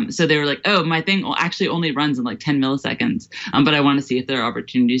fast. So they were like, oh, my thing actually only runs in like 10 milliseconds, but I want to see if there are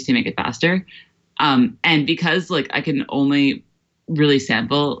opportunities to make it faster. And because like I can only really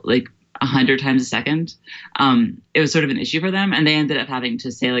sample like 100 times a second, it was sort of an issue for them. And they ended up having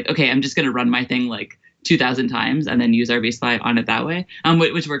to say like, okay, I'm just going to run my thing like 2,000 times and then use Rbspy on it that way,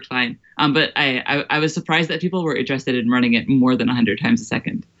 which worked fine. But I was surprised that people were interested in running it more than 100 times a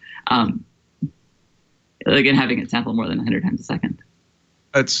second, like in having it sample more than 100 times a second.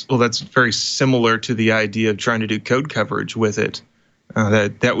 That's very similar to the idea of trying to do code coverage with it.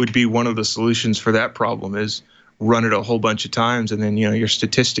 That would be one of the solutions for that problem, is run it a whole bunch of times, and then your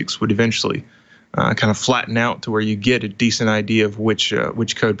statistics would eventually kind of flatten out to where you get a decent idea of which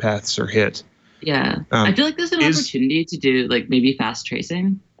code paths are hit. Yeah, I feel like there's an opportunity to do like maybe fast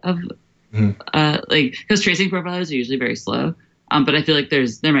tracing of because tracing profilers are usually very slow. But I feel like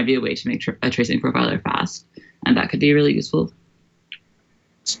there might be a way to make a tracing profiler fast, and that could be really useful.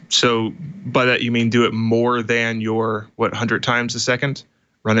 So by that you mean do it more than your 100 times a second?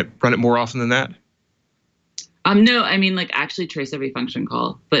 Run it more often than that? No, I mean like actually trace every function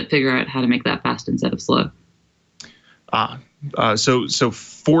call, but figure out how to make that fast instead of slow. So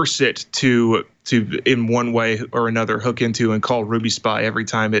force it to in one way or another hook into and call Rbspy every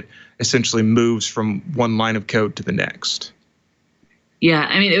time it essentially moves from one line of code to the next. Yeah,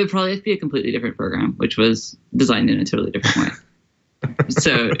 I mean it would probably have to be a completely different program, which was designed in a totally different way.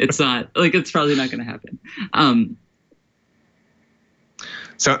 So it's probably not going to happen.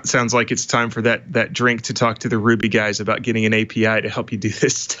 Sounds like it's time for that drink to talk to the Ruby guys about getting an API to help you do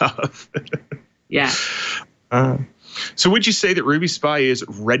this stuff. Yeah. So would you say that Rbspy is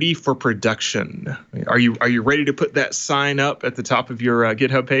ready for production? Are you ready to put that sign up at the top of your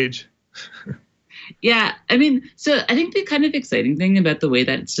GitHub page? Yeah, I mean, so I think the kind of exciting thing about the way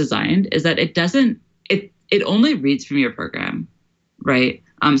that it's designed is that it only reads from your program, right?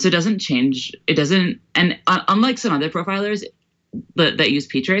 So it doesn't change. It doesn't, and unlike some other profilers that use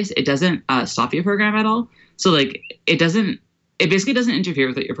ptrace, it doesn't stop your program at all. So like it basically doesn't interfere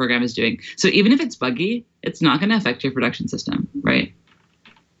with what your program is doing. So even if it's buggy, it's not going to affect your production system, right?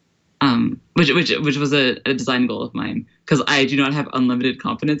 Which was a design goal of mine, because I do not have unlimited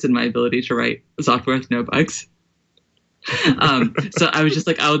confidence in my ability to write software with no bugs. So I was just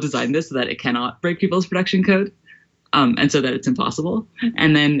like, I'll design this so that it cannot break people's production code, and so that it's impossible.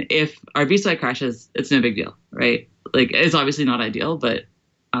 And then if Rbspy crashes, it's no big deal, right? Like, it's obviously not ideal, but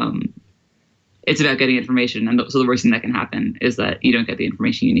it's about getting information. And so the worst thing that can happen is that you don't get the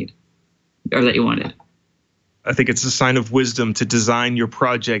information you need or that you wanted. I think it's a sign of wisdom to design your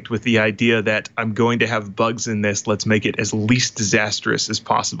project with the idea that I'm going to have bugs in this. Let's make it as least disastrous as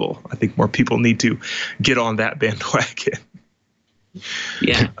possible. I think more people need to get on that bandwagon.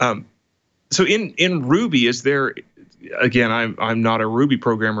 Yeah. So in Ruby, is there, again, I'm not a Ruby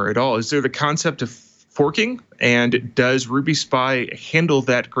programmer at all. Is there the concept of forking? And does Rbspy handle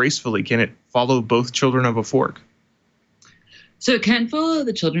that gracefully? Can it follow both children of a fork? So it can't follow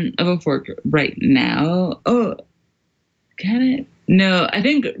the children of a fork right now. Oh, can it? No, I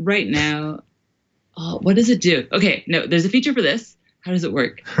think right now. Oh, what does it do? Okay, no, there's a feature for this. How does it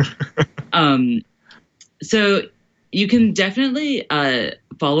work? So you can definitely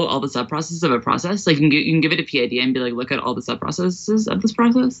follow all the subprocesses of a process. Like you can give it a PID and be like, look at all the subprocesses of this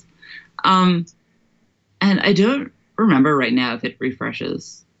process. And I don't remember right now if it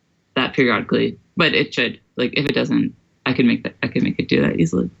refreshes that periodically, but it should. Like if it doesn't, I can make it do that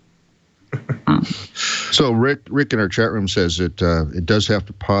easily. So Rick in our chat room says it does have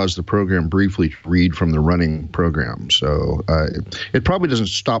to pause the program briefly to read from the running program. So it probably doesn't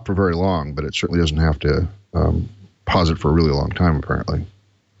stop for very long, but it certainly doesn't have to pause it for a really long time, apparently.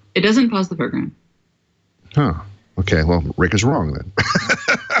 It doesn't pause the program. Huh. Okay. Well, Rick is wrong then.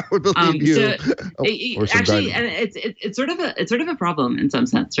 I would believe you. So actually, and it's sort of a problem in some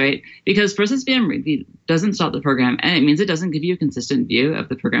sense, right? Because process.vm read doesn't stop the program, and it means it doesn't give you a consistent view of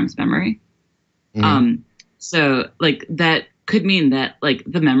the program's memory. Mm-hmm. So like that could mean that like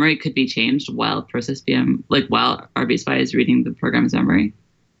the memory could be changed while process.vm, like while Rbspy is reading the program's memory.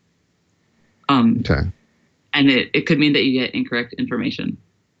 Okay. And it could mean that you get incorrect information.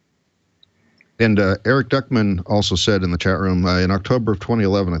 And Eric Duckman also said in the chat room, in October of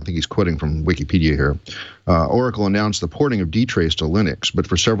 2011, I think he's quoting from Wikipedia here, Oracle announced the porting of dtrace to Linux, but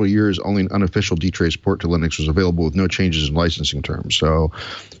for several years, only an unofficial dtrace port to Linux was available with no changes in licensing terms. So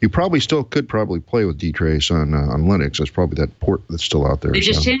you probably still could play with dtrace on Linux. There's probably that port that's still out there. They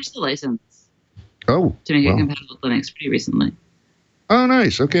just changed the license to make it compatible with Linux pretty recently. Oh,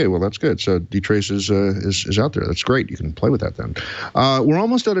 nice. Okay, well, that's good. So dtrace is out there. That's great. You can play with that then. We're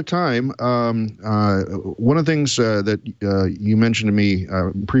almost out of time. One of the things that you mentioned to me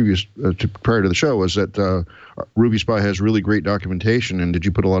prior to the show was that Rbspy has really great documentation. And did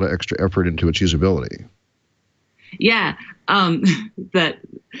you put a lot of extra effort into its usability? Yeah. I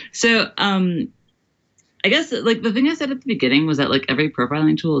guess like the thing I said at the beginning was that like every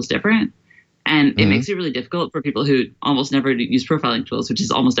profiling tool is different. And it makes it really difficult for people who almost never use profiling tools, which is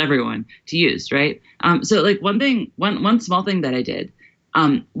almost everyone, to use, right? So like one small thing that I did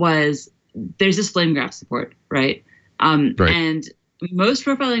was there's this flame graph support, right? And most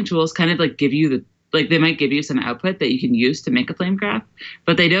profiling tools kind of like give you they might give you some output that you can use to make a flame graph,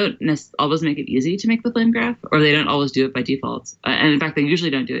 but they don't always make it easy to make the flame graph, or they don't always do it by default. And in fact, they usually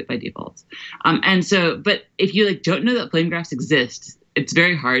don't do it by default. And so, but if you like don't know that flame graphs exist, it's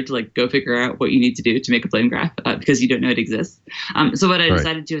very hard to like go figure out what you need to do to make a flame graph because you don't know it exists. So what I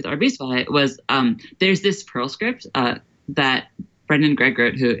decided to do with Rbspy was there's this Perl script that Brendan Gregg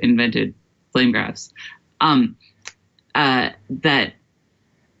wrote, who invented flame graphs, that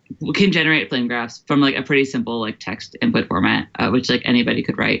can generate flame graphs from like a pretty simple like text input format, which like anybody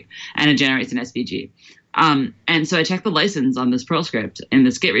could write, and it generates an SVG. And so I checked the license on this Perl script in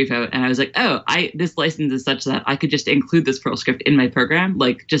this Git repo, and I was like, this license is such that I could just include this Perl script in my program,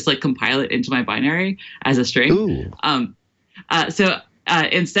 like just like compile it into my binary as a string. So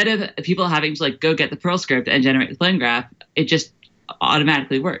instead of people having to like go get the Perl script and generate the flame graph, it just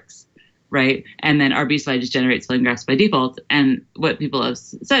automatically works, right? And then Rbspy just generates flame graphs by default. And what people have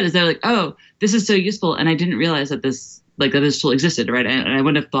said is they're like, oh, this is so useful, and I didn't realize that this tool existed, right? And I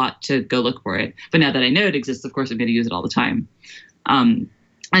wouldn't have thought to go look for it. But now that I know it exists, of course, I'm going to use it all the time. And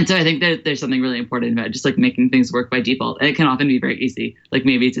so I think that there's something really important about just like making things work by default. And it can often be very easy. Like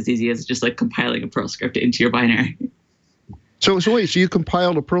maybe it's as easy as just like compiling a Perl script into your binary. So you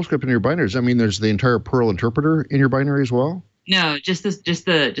compiled a Perl script in your binary. Does that mean there's the entire Perl interpreter in your binary as well? No, just the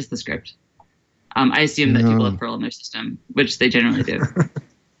script. I assume that people have Perl in their system, which they generally do.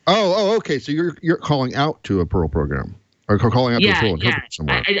 Okay. So you're calling out to a Perl program, or calling out to a Perl interpreter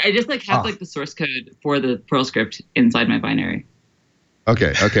somewhere. I just have the source code for the Perl script inside my binary.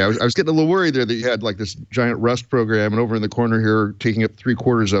 Okay. I was getting a little worried there that you had like this giant Rust program, and over in the corner here, taking up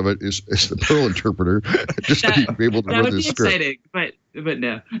 3/4 of it is the Perl interpreter, just so you can be able to run this script. That would be exciting, but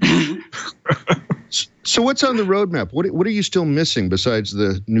no. So what's on the roadmap? What are you still missing besides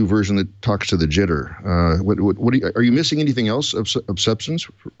the new version that talks to the jitter? Are you missing anything else of substance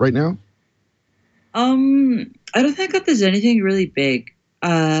right now? I don't think that there's anything really big.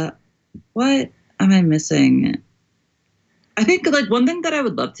 What am I missing? I think like one thing that I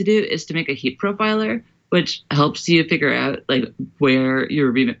would love to do is to make a heap profiler, which helps you figure out like where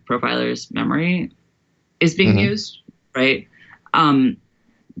your Ruby profiler's memory is being used, right?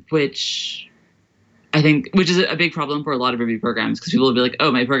 Which is a big problem for a lot of Ruby programs, because people will be like, "Oh,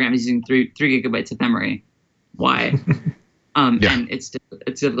 my program is using 3 gigabytes of memory. Why?" And it's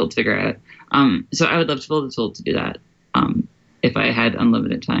difficult to figure out. So I would love to build a tool to do that if I had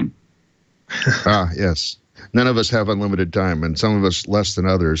unlimited time. Yes. None of us have unlimited time, and some of us less than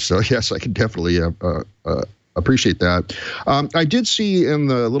others. So yes, I can definitely appreciate that. I did see in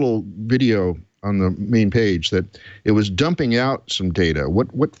the little video on the main page that it was dumping out some data.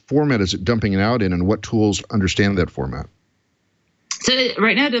 What format is it dumping it out in, and what tools understand that format? So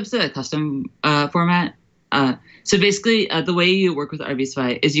right now it dumps a custom format. So basically, the way you work with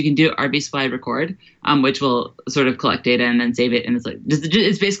Rbspy is you can do Rbspy record, which will sort of collect data and then save it. And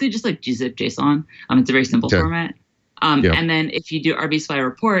it's basically just like gzip JSON. It's a very simple format. And then if you do Rbspy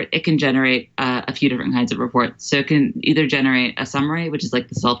report, it can generate a few different kinds of reports. So it can either generate a summary, which is like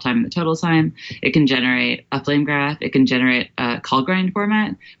the self time and the total time. It can generate a flame graph. It can generate a call grind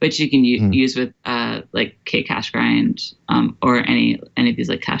format, which you can use with like K-cache grind or any of these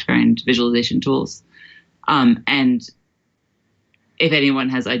like cache grind visualization tools. And if anyone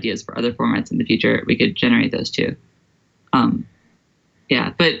has ideas for other formats in the future, we could generate those too. But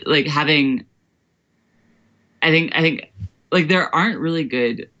like I think like there aren't really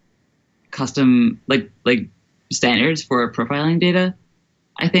good custom like standards for profiling data.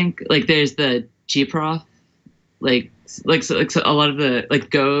 I think like there's the gprof, so a lot of the like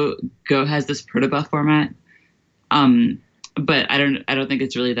Go has this protobuf format. But I don't think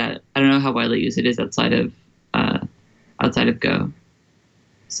it's really that. I don't know how widely used it is outside of Go.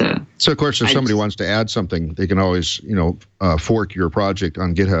 So of course, if somebody wants to add something, they can always fork your project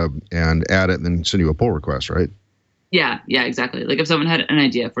on GitHub and add it, and then send you a pull request, right? Yeah, exactly. Like if someone had an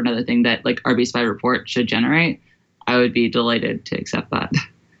idea for another thing that like Rbspy report should generate, I would be delighted to accept that.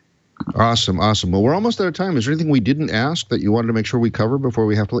 Awesome. Well, we're almost out of time. Is there anything we didn't ask that you wanted to make sure we cover before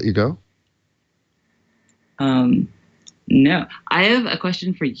we have to let you go? No, I have a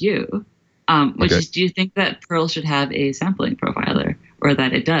question for you, which is, do you think that Perl should have a sampling profiler, or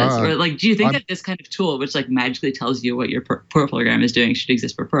that it does? Or like, do you think that this kind of tool, which like magically tells you what your Perl program is doing, should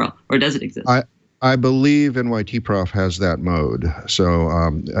exist for Perl, or does it exist? I believe NYTprof has that mode. So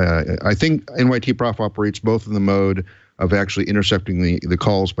I think NYTprof operates both in the mode of actually intercepting the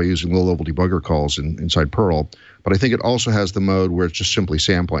calls by using low-level debugger calls inside Perl. But I think it also has the mode where it's just simply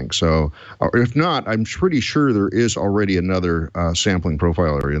sampling. So if not, I'm pretty sure there is already another sampling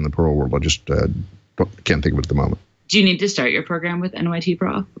profiler in the Perl world. I just can't think of it at the moment. Do you need to start your program with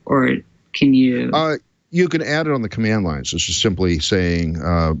NYTprof, or can you? You can add it on the command line. So it's just simply saying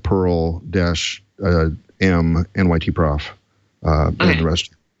Perl-m NYTprof and the rest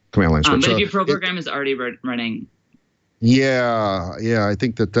command lines. But if your Perl program is already running. Yeah, I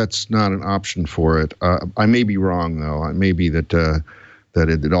think that's not an option for it. I may be wrong, though. It may be that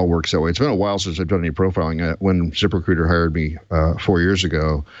it all works that way. It's been a while since I've done any profiling. When ZipRecruiter hired me 4 years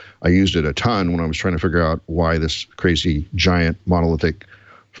ago, I used it a ton when I was trying to figure out why this crazy, giant, monolithic,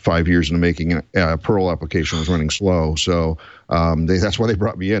 5 years in the making Perl application was running slow. So that's why they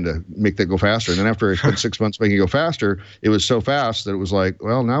brought me in, to make that go faster. And then after I spent 6 months making it go faster, it was so fast that it was like,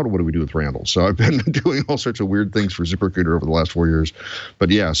 well, now what do we do with Randall? So I've been doing all sorts of weird things for ZipRecruiter over the last 4 years. But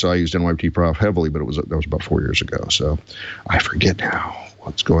yeah, so I used NYTprof heavily, but that was about 4 years ago. So I forget now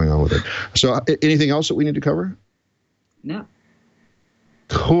what's going on with it. So anything else that we need to cover? No.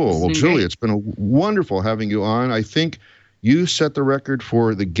 Cool. Well, Julie, it's been wonderful having you on. I think you set the record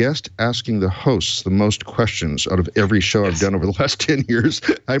for the guest asking the hosts the most questions out of every show I've done over the last 10 years.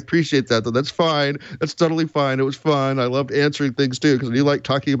 I appreciate that, though. That's fine. That's totally fine. It was fun. I loved answering things, too, because I do like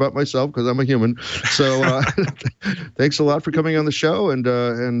talking about myself because I'm a human. So thanks a lot for coming on the show. And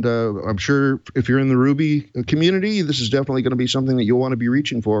I'm sure if you're in the Ruby community, this is definitely going to be something that you'll want to be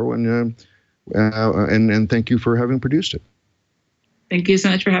reaching for. And thank you for having produced it. Thank you so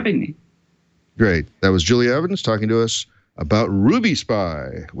much for having me. Great. That was Julie Evans talking to us about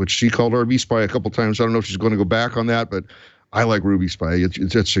Rbspy, which she called Rbspy a couple times. I don't know if she's going to go back on that, but I like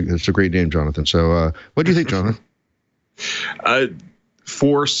Rbspy. It's a great name, Jonathan. So what do you think, Jonathan?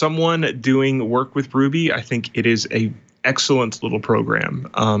 For someone doing work with Ruby, I think it is a excellent little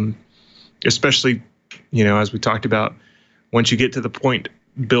program, especially, as we talked about, once you get to the point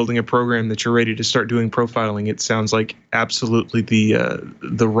building a program that you're ready to start doing profiling, it sounds like absolutely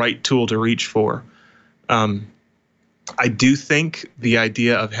the right tool to reach for. I do think the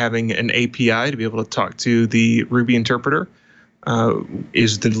idea of having an API to be able to talk to the Ruby interpreter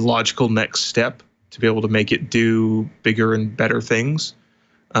is the logical next step to be able to make it do bigger and better things,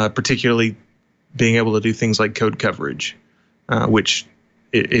 particularly being able to do things like code coverage, which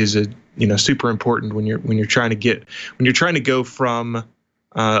is super important when you're trying to go from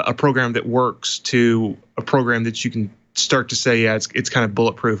a program that works to a program that you can start to say, yeah, it's kind of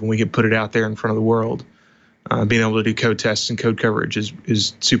bulletproof and we can put it out there in front of the world. Being able to do code tests and code coverage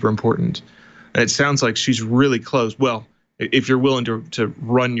is super important. And it sounds like she's really close. Well, if you're willing to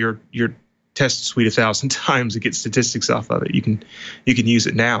run your test suite 1,000 times and get statistics off of it, you can use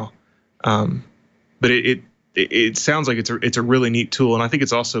it now. But it sounds like it's a really neat tool, and I think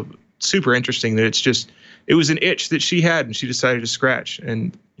it's also super interesting that it was an itch that she had and she decided to scratch.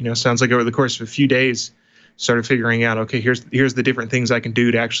 And sounds like over the course of a few days, started figuring out, okay, here's the different things I can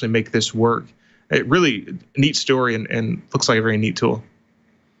do to actually make this work. It really neat story and looks like a very neat tool.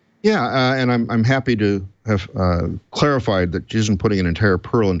 Yeah, and I'm happy to have clarified that she isn't putting an entire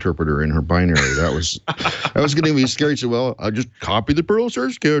Perl interpreter in her binary. That was going to be scary. So, well, I just copy the Perl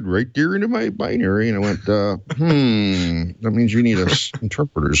source code right there into my binary, and I went, that means you need an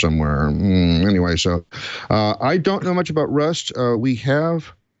interpreter somewhere. Anyway, so I don't know much about Rust. Did we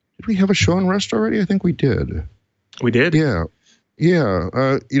have a show on Rust already? I think we did. We did? Yeah. Yeah,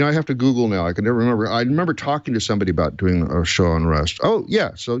 I have to Google now. I can never remember. I remember talking to somebody about doing a show on Rust. Oh,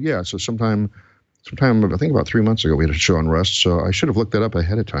 yeah. So sometime, I think about 3 months ago, we had a show on Rust. So I should have looked that up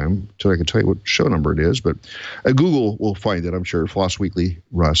ahead of time so I could tell you what show number it is. But Google will find it, I'm sure. FLOSS Weekly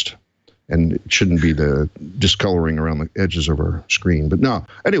Rust, and it shouldn't be the discoloring around the edges of our screen. But no,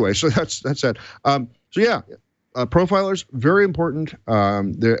 anyway. So that's that. Profilers, very important.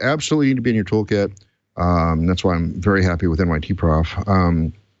 They absolutely need to be in your toolkit. That's why I'm very happy with NYT Prof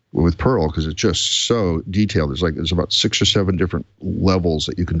with Perl, because it's just so detailed. There's about 6 or 7 different levels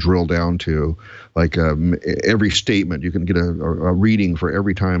that you can drill down to. Like every statement, you can get a reading for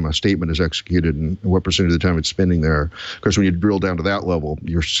every time a statement is executed and what percentage of the time it's spending there. Of course, when you drill down to that level,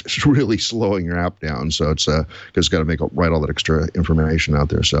 you're really slowing your app down. So it's got to write all that extra information out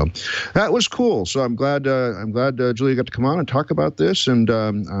there. So that was cool. So I'm glad Julia got to come on and talk about this. And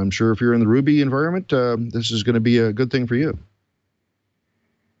I'm sure if you're in the Ruby environment, this is going to be a good thing for you.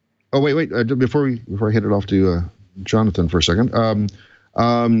 Oh, wait. Before I hand it off to Jonathan for a second.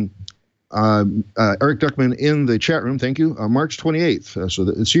 Eric Duckman in the chat room, thank you. March 28th, so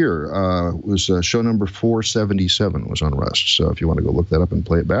this year, was show number 477 was on Rust. So if you want to go look that up and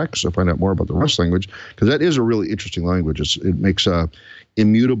play it back, so find out more about the Rust language, because that is a really interesting language. It makes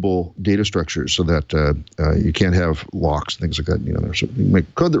immutable data structures so that you can't have locks and things like that. So you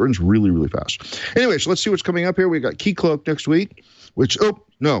make code that runs really, really fast. Anyway, so let's see what's coming up here. We've got Keycloak next week,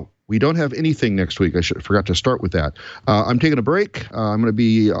 we don't have anything next week. I forgot to start with that. I'm taking a break. I'm going to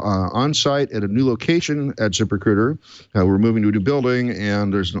be on site at a new location at ZipRecruiter. We're moving to a new building,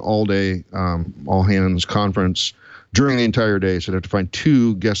 and there's an all-day, all-hands conference during the entire day. So I have to find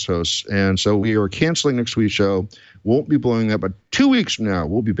 2 guest hosts. And so we are canceling next week's show. Won't be blowing that, but 2 weeks from now,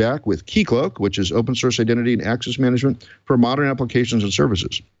 we'll be back with Keycloak, which is open source identity and access management for modern applications and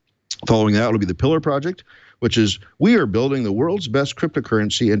services. Following that will be the Pillar Project, which is we are building the world's best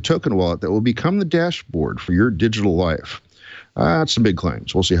cryptocurrency and token wallet that will become the dashboard for your digital life. That's some big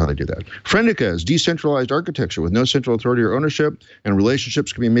claims. We'll see how they do that. Friendica is decentralized architecture with no central authority or ownership, and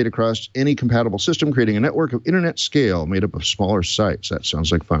relationships can be made across any compatible system, creating a network of internet scale made up of smaller sites. That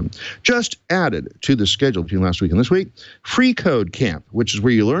sounds like fun. Just added to the schedule between last week and this week, Free Code Camp, which is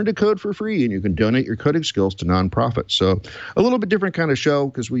where you learn to code for free and you can donate your coding skills to nonprofits. So a little bit different kind of show,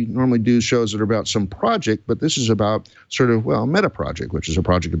 because we normally do shows that are about some project, but this is about sort of, meta project, which is a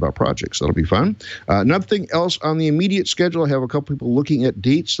project about projects. That'll be fun. Nothing else on the immediate schedule. I have a couple people looking at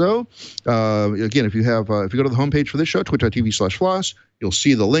dates, though. Again, if you go to the homepage for this show, twit.tv/floss, you'll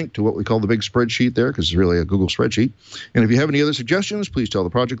see the link to what we call the big spreadsheet there, because it's really a Google spreadsheet. And if you have any other suggestions, please tell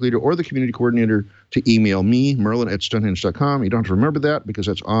the project leader or the community coordinator to email me, Merlin@stonehenge.com. You don't have to remember that because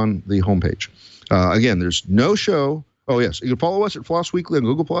that's on the homepage. Again, there's no show. Oh, yes. You can follow us at Floss Weekly on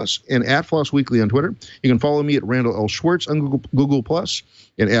Google Plus and at Floss Weekly on Twitter. You can follow me at Randall L. Schwartz on Google Plus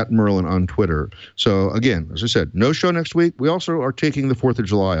and at Merlin on Twitter. So, again, as I said, no show next week. We also are taking the 4th of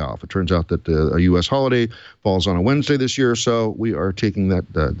July off. It turns out that a U.S. holiday falls on a Wednesday this year, so we are taking that.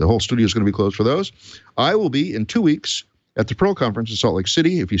 The whole studio is going to be closed for those. I will be in 2 weeks at the Pearl Conference in Salt Lake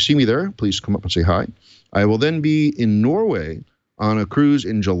City. If you see me there, please come up and say hi. I will then be in Norway on a cruise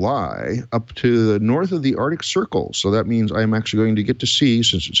in July up to the north of the Arctic Circle. So that means I'm actually going to get to see,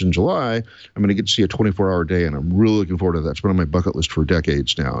 since it's in July, I'm going to get to see a 24-hour day, and I'm really looking forward to that. It's been on my bucket list for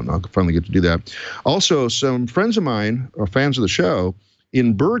decades now, and I'll finally get to do that. Also, some friends of mine, or fans of the show,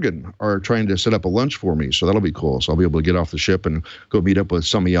 in Bergen are trying to set up a lunch for me, so that'll be cool. So I'll be able to get off the ship and go meet up with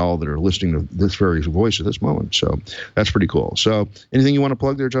some of y'all that are listening to this very voice at this moment. So that's pretty cool. So anything you want to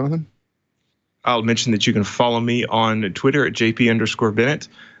plug there, Jonathan? I'll mention that you can follow me on Twitter at JP_Bennett.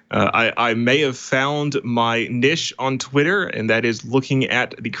 I may have found my niche on Twitter, and that is looking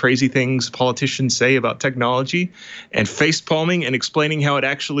at the crazy things politicians say about technology and face-palming and explaining how it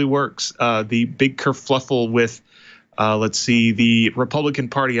actually works. The big kerfluffle with, the Republican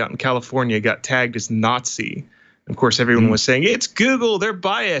Party out in California got tagged as Nazi. Of course, everyone was saying, it's Google, they're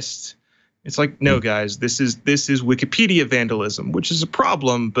biased. It's like, no, guys, this is Wikipedia vandalism, which is a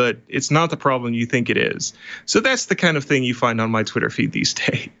problem, but it's not the problem you think it is. So that's the kind of thing you find on my Twitter feed these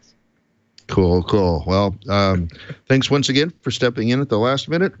days. Cool. Well, thanks once again for stepping in at the last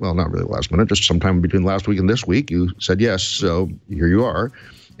minute. Well, not really last minute, just sometime between last week and this week. You said yes, so here you are.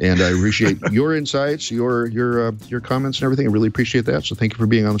 And I appreciate your insights, your comments and everything. I really appreciate that. So thank you for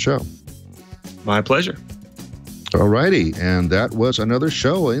being on the show. My pleasure. All righty, and that was another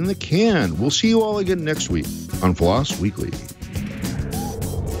show in the can. We'll see you all again next week on Floss Weekly.